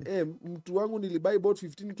make 10M, mtu wangu nilibuy bot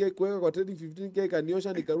 15k kuweka kwa trading 15k,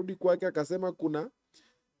 kaniosha nikarudi kwake akasema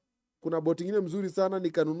kuna bot ingine mzuri sana,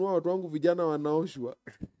 nikanunua, watu wangu vijana wanaoshwa.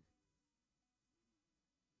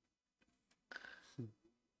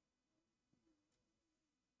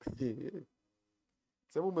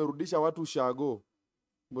 Sema umerudisha watu ushago.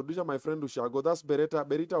 Umerudisha my friend ushago. That's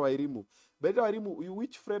Berita Wairimu. Berita Wairimu,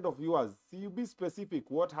 which friend of yours? See, you be specific.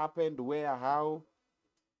 What happened, where, how?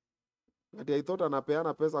 I thought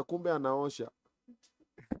anapeana pesa, kumbe anaosha.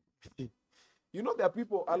 You know, there are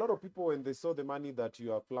people, a lot of people, when they saw the money that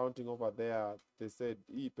you are flaunting over there, they said,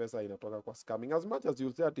 hii pesa inatoka kwa scamming. As much as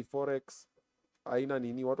you'll say ati Forex, aina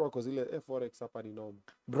nini, watu wako zile, Forex hapa ni norm.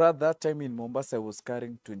 Brother, that time in Mombasa, I was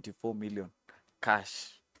carrying 24 million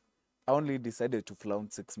cash. I only decided to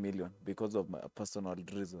flaunt 6 million because of my personal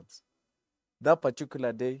reasons. That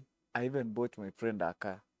particular day, I even bought my friend a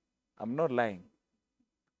car. I'm not lying.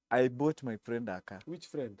 I bought my friend a car. Which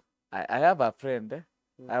friend? I have a friend.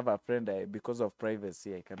 I have a friend, because of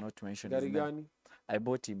privacy, I cannot mention his name. I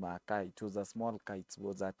bought him a car. It was a small car. It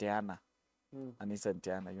was a Tiana. A Nissan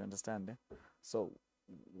Tiana, you understand? So,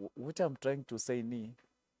 what I'm trying to say ni,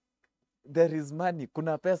 there is money.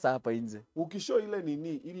 Kuna pesa hapa nje. Ukisho ile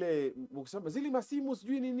nini, ile, ukisema, zili masimu,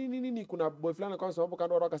 sijui nini, kuna boy fulani kwa sababu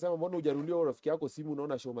kando watu akasema, mbona hujarulia rafiki yako simu,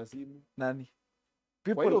 unaona show masimu. Nani?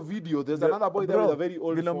 Kwa hilo video, there's another boy there with a very old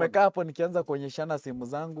phone. Vile umekaa hapo nikianza kuonyeshana simu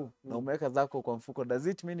zangu, na umeweka zako kwa mfuko, does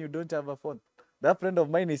it mean you don't have a phone? That friend of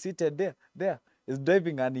mine is seated there, is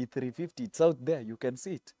driving an E350, it's out there, you can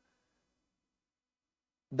see it.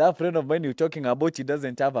 That friend of mine you're talking about, he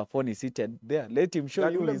doesn't have a phone, he's seated there. Let him show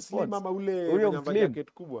you his phones. Huyo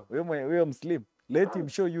mslim. Let him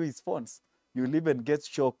show you his phones. You'll even get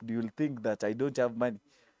shocked. You'll think that I don't have money.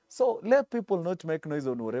 So let people not make noise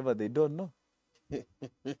on whatever they don't know.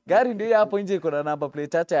 Gari ndio hapo nje iko na number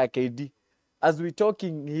plate hata ya KD. As we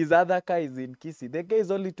talking, his other car is in Kisii. The guy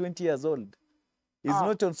is only 20 years old. He's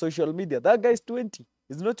not on social media. That guy is 20.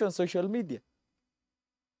 He's not on social media.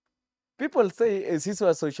 People say, sisi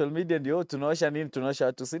wa social media ndio tunaosha nini, tunaosha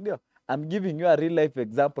watu, si ndio? I'm giving you a real life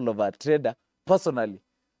example of a trader. Personally,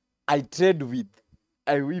 I trade with.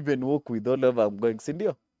 I even work with all over I'm going, si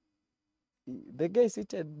ndio? The guy is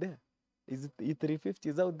seated there. His E350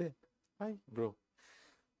 is out there. Hi, bro.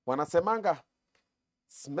 Wanasemanga,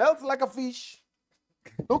 smells like a fish,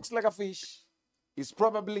 looks like a fish, is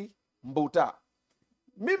probably mbuta.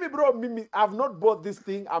 Mimi, bro, I've not bought this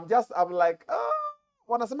thing. I'm like,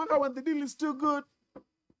 wanasemanga when the deal is too good.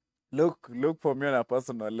 Look for me on a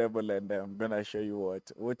personal level, and I'm gonna show you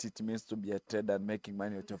what it means to be a trader and making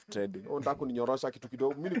money out of trading. Unataka kuninyorosha kitu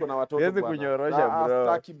kidogo. Mimi niko na watoto bwana. Siwezi kunyorosha bro.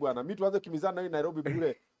 Sitaki bwana. Mimi tuanze kimizana na Nairobi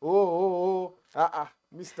bure.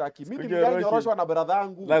 Mimi sitaki. Mimi nilinyoroshwa na brother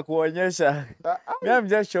yangu. La kuonyesha. Me, I'm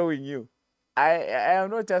just showing you. I am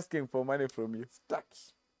not asking for money from you.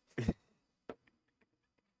 Sitaki.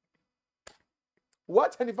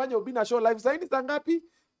 Wacha nifanye Obinna show live. Sasa ni saa ngapi?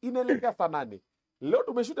 Inaelekea saa 8. Leo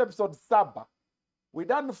tumeshoot episode 7. We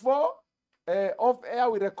done 4 off air,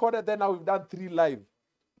 we recorded, then now we've done 3 live.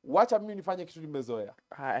 Wacha mimi nifanye kitu nimezoea.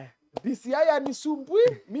 DCI anisumbui,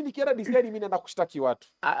 mimi nikienda DCI mimi naenda kushtaki watu.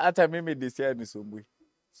 Hata mimi DCI anisumbui.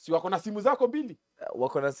 Si wako na simu zako mbili?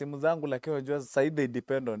 Wako na simu zangu, lakini unajua sasa they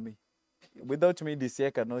depend on me. Without me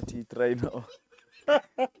DCI cannot eat right now.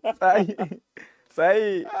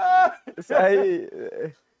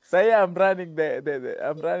 Say I'm running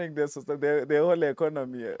the whole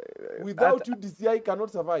economy. Without you, DCI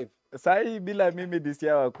cannot survive. Say bila mimi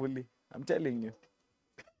DCI wakuli. I'm telling you.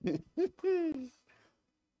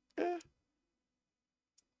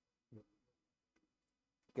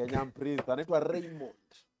 Kenyan prince anaitwa Raymond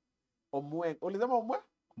Omweng. Ulisema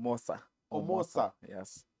Omosa.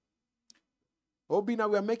 Yes. Obinna,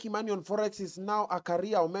 we are making money on Forex is now a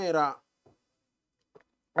career, Omera.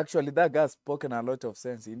 Actually, that guy's spoken a lot of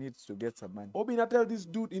sense. He needs to get some money. Obinna, tell this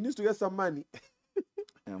dude he needs to get some money.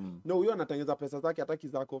 No, huyo anatengeza pesa zake hataki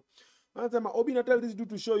zako. Anasema Obinna, tell this dude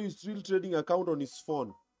to show you his real trading account on his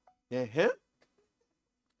phone.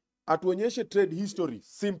 Atuonyeshe trade history.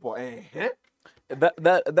 Simple.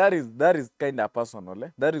 That is kind of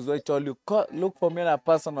personal. That is why I told you, look for me on a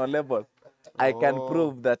personal level. I can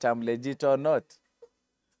prove that I'm legit or not.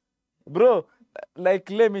 Bro, like,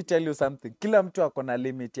 let me tell you something. Kila mtu ako na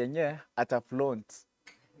limit yenye ata flaunt.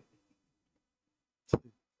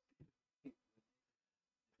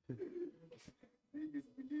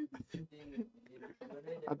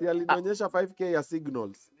 Ati alinionyesha 5k ya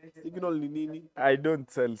signals. Signal ni nini? I don't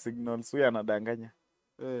sell signals. Huyu anadanganya.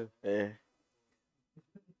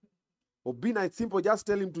 Obinna, it's simple. Just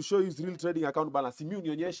tell him to show you his real trading account balance. Si mimi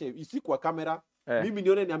unionyeshe, isi kwa kamera. Mimi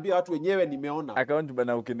nione niambie watu wenyewe nimeona. Account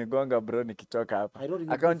bana ukinigonga bro nikitoka hapa.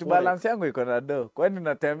 Account do balance yangu iko na do. Kwani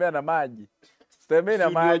unatembea na maji? Sitembei na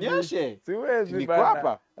maji. Siwezi niko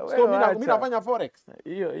hapa. So mimi nafanya forex.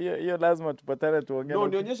 Hiyo lazima tupatane tuongee. No,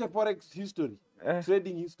 nionyeshe forex history.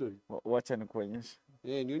 Trading history. Wacha nikuonyeshe.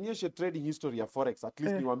 Nionyeshe trading history ya forex. At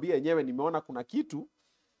least niwaambie yenyewe nimeona kuna kitu.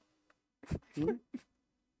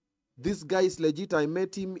 This guy is legit. I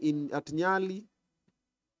met him at Nyali.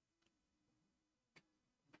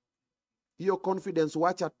 Hiyo confidence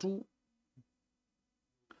wacha tu.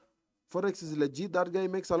 Forex is legit. That guy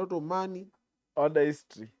makes a lot of money. Order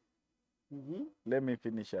history. Let me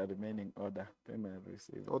finish our remaining order. Payment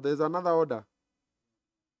received. Oh, there's another order.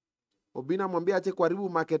 Obinna, mwambie ache kuharibu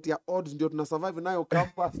market ya odds, ndio tuna survive nayo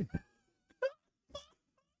campus.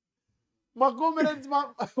 Magomerants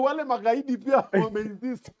wale magaidi pia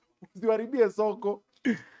wameinsist usiharibie soko.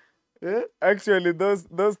 Actually,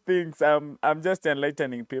 those things, I'm just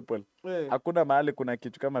enlightening people. Hakuna mahali kuna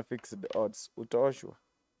kitu kama fixed odds. Utaoshwa.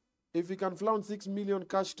 If you can flaunt 6 million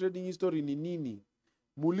cash trading history ni nini?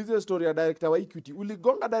 Muulize story ya director wa Equity.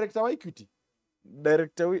 Uligonga director wa Equity?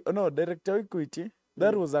 Director wa Equity.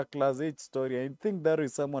 That was a class 8 story. I think that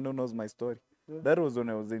is someone who knows my story. That was when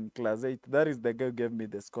I was in class 8. That is the guy who gave me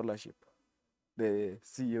the scholarship. The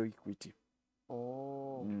CEO Equity.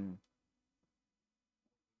 Oh.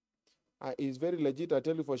 He's very legit. I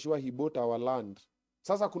tell you for sure he bought our land.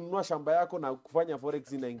 Sasa kununua shamba yako na kufanya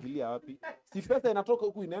forex inaingilia wapi? Si pesa inatoka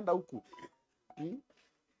huku inaenda huku.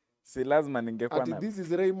 Si lazima ningekuwa na. This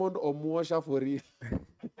is Raymond Omwosha for real.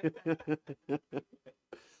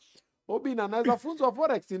 Obinna, naweza funzwa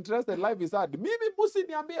forex, interested, life is hard. Mimi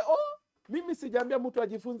msiniambie mimi sijaambia mtu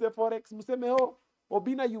ajifunze forex. Mseme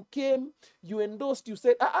Obinna, you came, you endorsed, you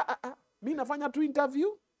said mimi nafanya tu interview.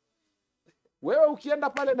 Wewe ukienda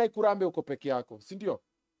pale na ikurambe uko peke yako, si ndio?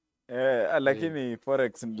 Lakini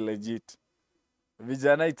forex ni legit.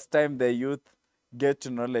 Vijana, it's time the youth get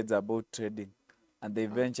knowledge about trading and they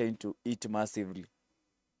venture into it massively.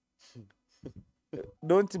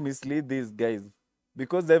 Don't mislead these guys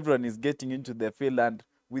because everyone is getting into the field, and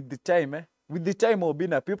with the time,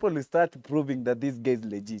 Obinna, people will start proving that this guy is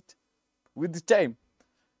legit. With the time,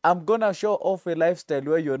 I'm gonna show off a lifestyle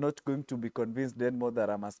where you're not going to be convinced anymore that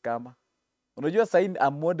I'm a scammer. Unajua saying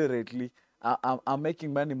I'm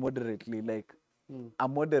making money moderately, like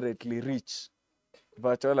I'm moderately rich.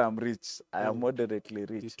 But all I'm rich, I am moderately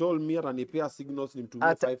rich. He told me atanipea signals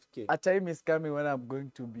nimtumie 5k. A time is coming when I'm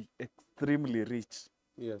going to be extremely rich.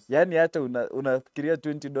 Yes. Yani hata unafikiria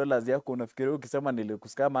 $20 yako, unafikiria ukisema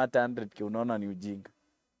nilikuskama hata 100k unaona ni ujinga.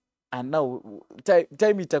 And now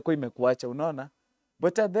time itakuwa imekuacha, unaona?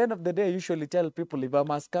 But at the end of the day, I usually tell people, if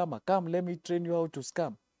I'm a scammer, come let me train you how to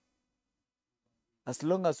scam. As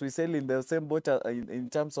long as we sell in the same boat in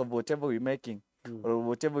terms of whatever we're making or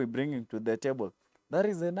whatever we're bringing to the table, that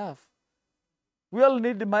is enough. We all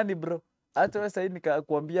need money, bro. Hata wewe sasa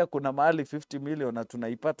nikakwambia kuna mahali 50 million na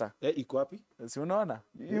tunaipata. Iko wapi? Si unaona?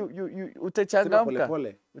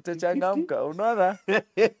 Utachangamka. Utachangamka, unaona?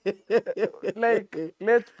 Like,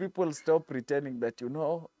 let people stop pretending that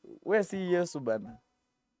wewe si Yesu bana.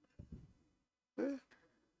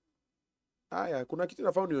 Haya, kuna kitu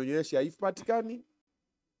nafaa unionyeshe, haipatikani.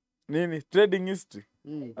 Nini? Trading history.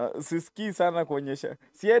 Sisikii sana kuonyesha.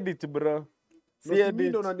 Si edit, bro. Si edit. Mimi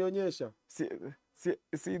ndo unanionyesha. See,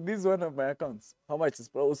 this is one of my accounts. How much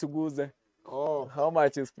is, bro? Usiguze. Oh, How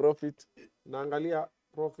much is profit? naangalia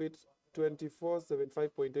profit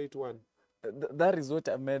 2475.81. That is what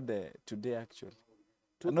I made today actually.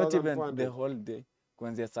 Not even the 2400. whole day.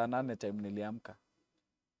 Kuanzia saa 8 time niliamka.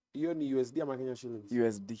 Hiyo ni USD ama Kenya shillings?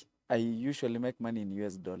 USD. I usually make money in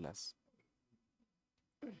US dollars.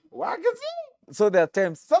 Wakisi? So there are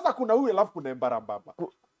times Sasa kuna huyu alafu kuna Embarambaba.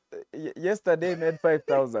 yesterday I made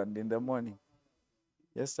 5,000 in the morning.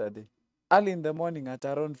 Yesterday. Early in the morning at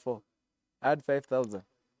around 4. I had 5,000.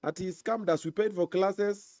 At he scammed us. We paid for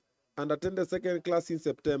classes and attended second class in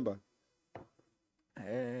September.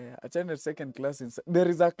 Attended second class. There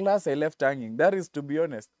is a class I left hanging. That is, to be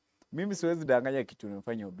honest. Mimi siwezi danganya kitu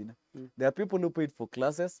nimefanya Obinna. There are people who paid for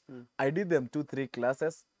classes. I did them 2-3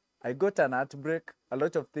 classes. I got an heartbreak. A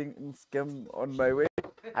lot of things came on my way.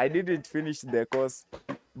 I didn't finish the course.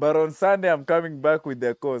 But on Sunday, I'm coming back with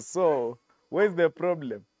the course. So, where's the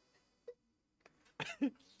problem?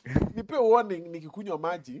 Nipe warning nikikunywa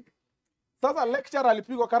maji. Sasa lecturer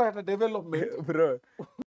alipigwa character development. Bro,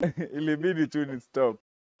 ilibidi tu ni stop.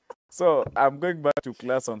 So, I'm going back to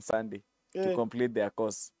class on Sunday to complete their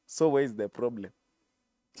course. So, where's the problem?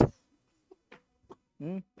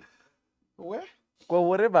 We? Kwa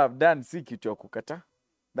whatever I've done, si kitu ya kukata.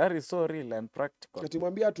 That is so real and practical.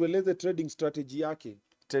 Atimwambia atueleze trading strategy yake.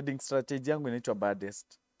 Trading strategy yangu inaitwa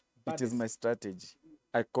baddest. It is my strategy.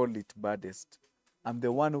 I call it baddest. I'm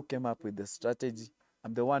the one who came up with the strategy.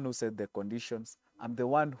 I'm the one who set the conditions. I'm the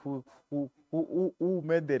one who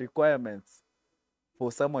made the requirements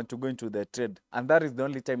for someone to go into the trade. And that is the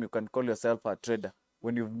only time you can call yourself a trader,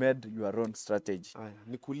 when you've made your own strategy. Aya,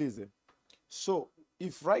 nikuulize. So,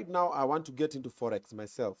 if right now I want to get into Forex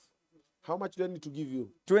myself, how much do I need to give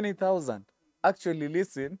you? 20,000. Actually,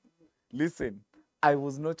 listen. I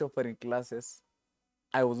was not offering classes.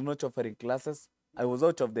 I was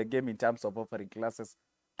out of the game in terms of offering classes.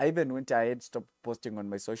 I even went ahead, stopped posting on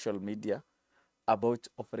my social media about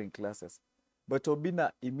offering classes. But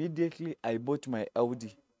Obinna, immediately I bought my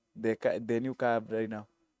Audi, the new car right now.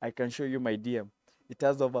 I can show you my DM. It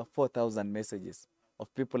has over 4,000 messages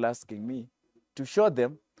of people asking me to show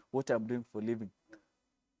them what I'm doing for living.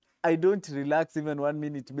 I don't relax even 1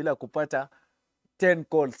 minute bila kupata 10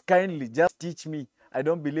 calls. Kindly, just teach me. I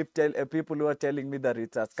don't believe people who are telling me that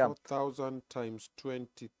it's a scam. 4,000 times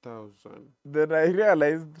 20,000. Then I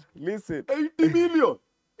realized, listen. 80 million!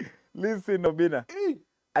 Listen, Obinna.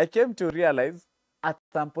 I came to realize at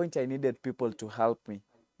some point I needed people to help me.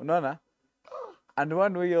 Unaona? And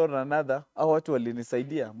one way or another, hao watu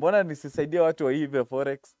walinisaidia. Mbona nisisaidia watu wa hivi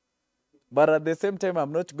Forex? But at the same time,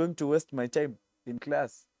 I'm not going to waste my time in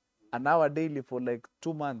class. An hour daily for like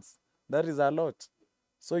 2 months. That is a lot.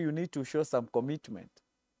 So you need to show some commitment.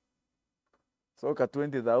 So ka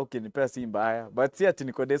 20,000 ukinipea si mbaya. But si ati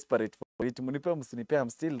niko desperate for it. Munipea msinipea, I'm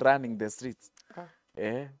still running the streets.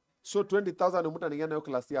 So 20,000 umuta ningene yo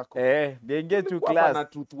class yako. Niingie tu Hapa class. na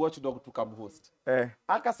Truth Watchdog tukamhost.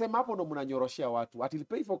 Akasema hapo ndo mnanyoroshea watu. Atil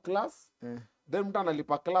pay for class. Then mtu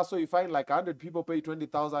analipa class, so you find like 100 people pay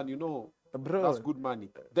 20,000, you know. Bro. That's good money.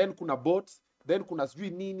 Then kuna bots, then kuna sijui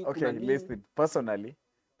nini, Okay, kuna nini. listen. Personally,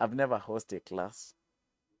 I've never hosted a class.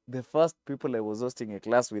 The first people I was hosting a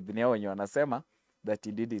class with ni hao wenye wanasema that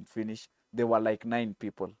he didn't finish. They were like 9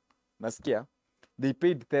 people. Nasikia? They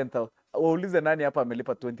paid 10,000. Waulize nani hapa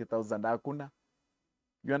amelipa 20,000? Hakuna.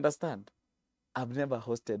 You understand? I've never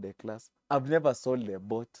hosted a class. I've never sold a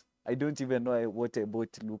bot. I don't even know what a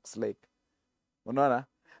bot looks like. Unaona?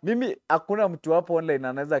 Mimi hakuna mtu hapo online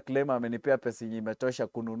anaweza claim amenipea pesa yenye imetosha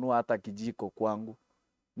kununua hata kijiko kwangu.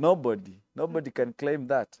 Nobody can claim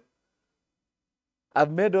that.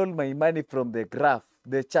 I've made all my money from the graph,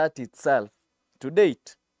 the chart itself, to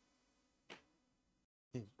date.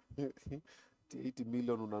 80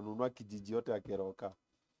 million unanunua kijiji yote ya Keroka.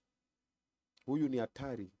 Huyu ni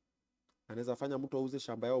hatari. Anaweza fanya mtu auze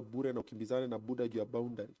shamba yao bure na ukimbizane na Buda juu ya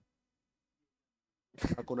boundary.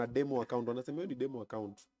 Akona demo account. Anasema hiyo ni demo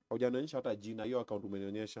account. Haujanionyesha hata jina, hiyo account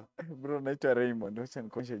umenionyesha. Bro, naitwa Raymond, acha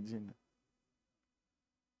nikuonyeshe jina.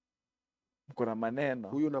 Kuna maneno.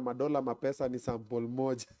 Huyu na madola mapesa ni sample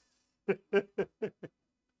moja.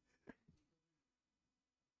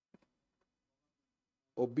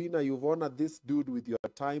 Obinna, you've honored this dude with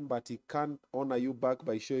your time, but he can't honor you back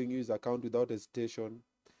by showing you his account without hesitation.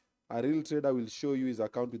 A real trader will show you his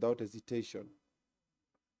account without hesitation.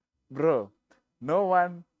 Bro, no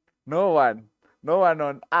one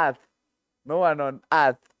on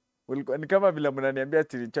earth ni kama vile mnaniambia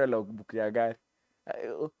tilichoa logbook ya gari.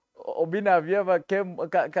 Obinna, have you ever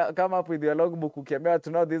come up with your logbook ukiambia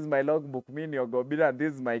to know this is my logbook, mean Oga Obinna,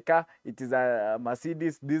 this is my car, it is a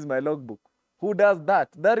Mercedes, this is my logbook? Who does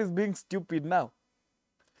that? That is being stupid now.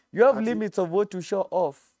 You have Ati- limits of what to show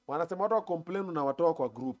off. Wanasema watu wa complain unawatoa kwa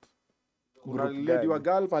group. Kuna Group lady wa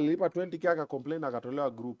gani? girl alilipa 20k aka complain akatolewa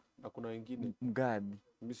group, na kuna wengine Mgani?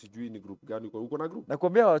 mimi sijui ni group gani. Uko na group?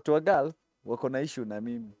 Nakwambia watu wa girl wako na issue na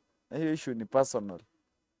mimi. Na hiyo issue ni personal.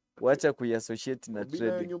 Wacha kuiassociate na Obinna,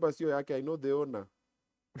 hiyo trading. nyumba sio yake, I know the owner.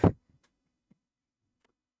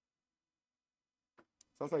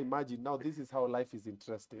 Sasa imagine now, this is how life is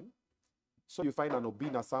interesting. So you find an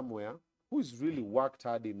Obinna somewhere who's really worked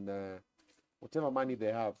hard in whatever money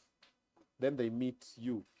they have. Then they meet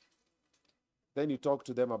you. Then you talk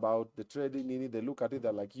to them about the trading nini, they look at it,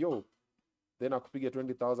 they're like, yo, then akupige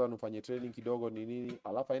 20,000 ufanye trading kidogo ni nini,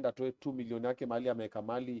 alafu aenda toe 2 million yake mali ameweka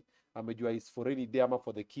mali, amejua is for any day ama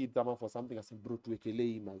for the kids ama for something, asim bro tuwekelee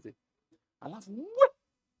hii maze. Alafu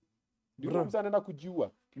ndio mzee anaenda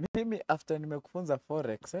kujiua. Mimi after nimekufunza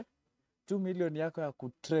forex 2 million yako ya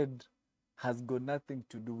kutrade has got nothing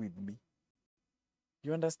to do with me.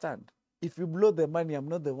 You understand? If you blow the money, I'm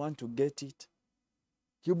not the one to get it.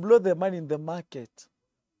 You blow the money in the market,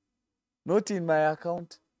 not in my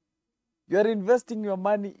account. You are investing your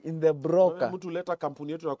money in the broker. Mtu leta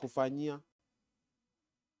kampuni yetu ya kufanyia.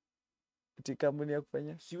 Ati kampuni ya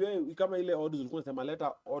kufanyia? Si wewe kama ile odds ulikuwa unasema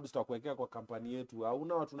leta odds tutakuwekea kwa kampani yetu.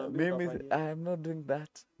 Hauna watu na mimi Mimi, utafanyia. I am not doing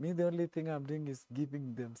that. Me, the only thing I'm doing is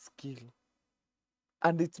giving them skill.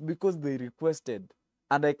 And it's because they requested.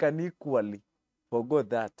 And I can equally forgo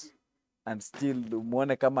that. And still,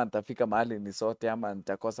 muone kama nitafika mahali ni sote ama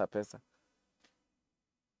nitakosa pesa.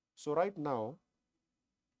 So right now,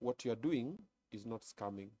 what you're doing is not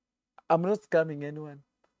scamming. I'm not scamming anyone.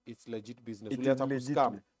 It's legit business. It Ulianza is legit.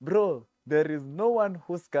 kuscam. Bro, there is no one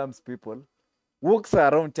who scams people, walks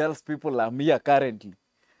around, tells people I'm here currently.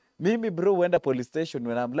 Mimi, bro, went to police station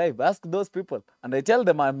when I'm live. Ask those people. And I tell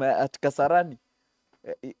them I'm at Kasarani.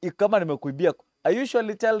 Kama nimekuibia. I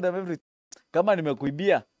usually tell them everything. Kama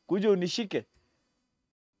nimekuibia, kuja unishike.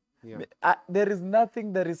 Yeah. There is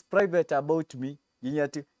nothing that is private about me.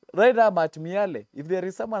 Right now I'm at Miale. If there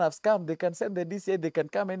is someone I've scammed, they can send the DCI, they can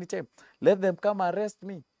come anytime. Let them come arrest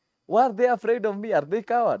me. Why are they afraid of me? Are they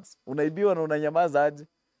cowards? Unaibiwa na unanyamaza aje?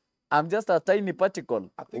 I'm just a tiny particle.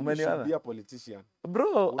 I think you should be a politician.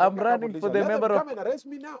 Bro, I'm running for the member of... Come and arrest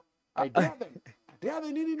me now. I dare them. I dare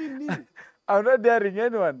them. Nini. I'm not daring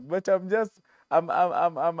anyone, but I'm just...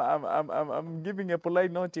 I'm giving a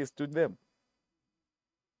polite notice to them.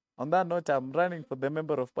 On that note, I'm running for the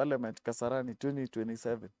member of parliament, Kasarani,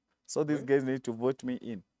 2027. So these guys need to vote me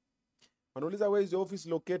in. Wanauliza, where is your office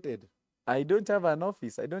located? I don't have an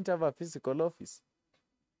office. I don't have a physical office.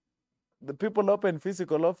 The people open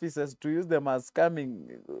physical offices to use them as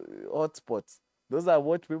scamming hotspots. Those are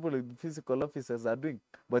what people in physical offices are doing.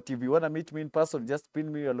 But if you want to meet me in person, just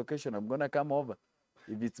pin me your location. I'm going to come over.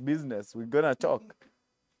 If it's business, we're going to talk.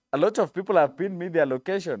 A lot of people have pinned me their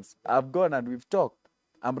locations. I've gone and we've talked.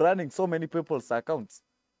 I'm running so many people's accounts.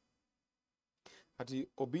 Ati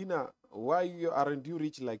Obinna, why aren't you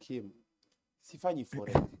rich like him? Sifanyi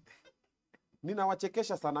forex.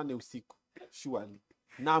 Ninawachekesha saa 8 usiku. Surely.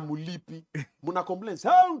 Na mulipi. Muna complain.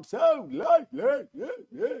 Sound.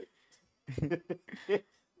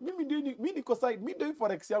 Mimi niko side. Mimi ndio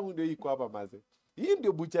forex yangu ndio iko hapa maze. Hii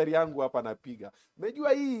ndio buchari yangu hapa napiga.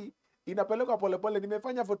 Umejua hii inapelekwa polepole.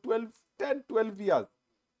 Nimefanya for 12 years.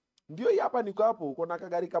 Ndio hii hapa niko hapo. Uko na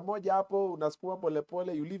kagari kamoja hapo, unasukuma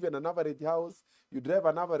polepole, you live in an average house, you drive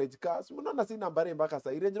an average car. Unaona sina nambari mpaka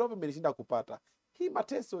sasa. Range Rover imenishinda kupata. Hii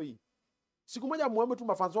mateso hii. Siku moja muombe tu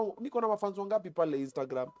mafans wangu. Niko na mafans wangapi pale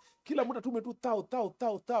Instagram? Kila mtu atume tu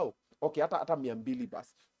tao. Okay, hata 200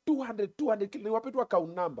 basi. 200 kila niwape tu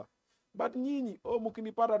account number. But nyinyi,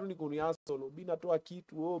 mkinipata tu niko ni hustle. Obinna toa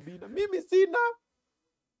kitu, Obinna. Mimi sina.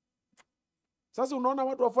 Sasa unaona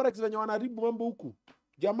watu wa forex wenye wanaribu mambo huku.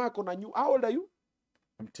 Jamaa kona new. How old are you?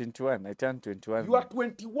 I'm 21. I turned 21. You are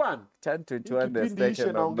 21. Turned 21 the Kipindi ishe 2nd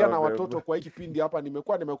of naongea na November. watoto kwa hii kipindi hapa,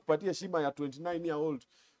 nimekupatia heshima ya 29 year old.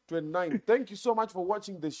 29. Thank you so much for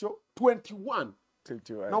watching the show. 21.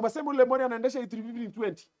 21. Na umesema ule mmoja anaendesha hii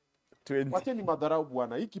 350 20. Wache ni madharau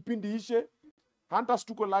bwana. Hii kipindi ishe. Hunters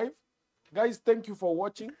tuko live. Guys, thank you for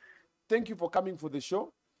watching. Thank you for coming for the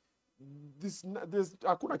show. This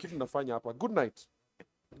hakuna kitu nafanya hapa. Good night.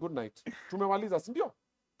 Good night. Tumemaliza, si ndio?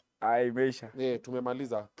 Imeisha.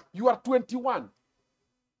 Tumemaliza. You are 21.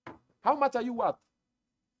 How much are you worth?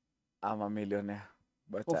 I'm a millionaire.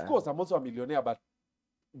 But Of course, I'm also a millionaire, but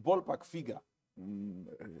ballpark figure.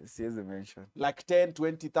 Siwezi mention. Like 10,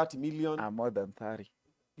 20, 30 million. I'm more than 30.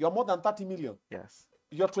 You are more than 30 million. Yes.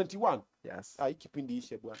 You are 21. Yes. Hii kipindi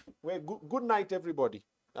ishe bwana. Good night everybody.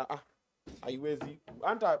 Haiwezi.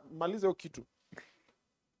 Anta malize hiyo kitu.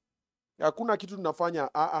 Hakuna kitu tunafanya.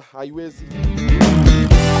 Haiwezi.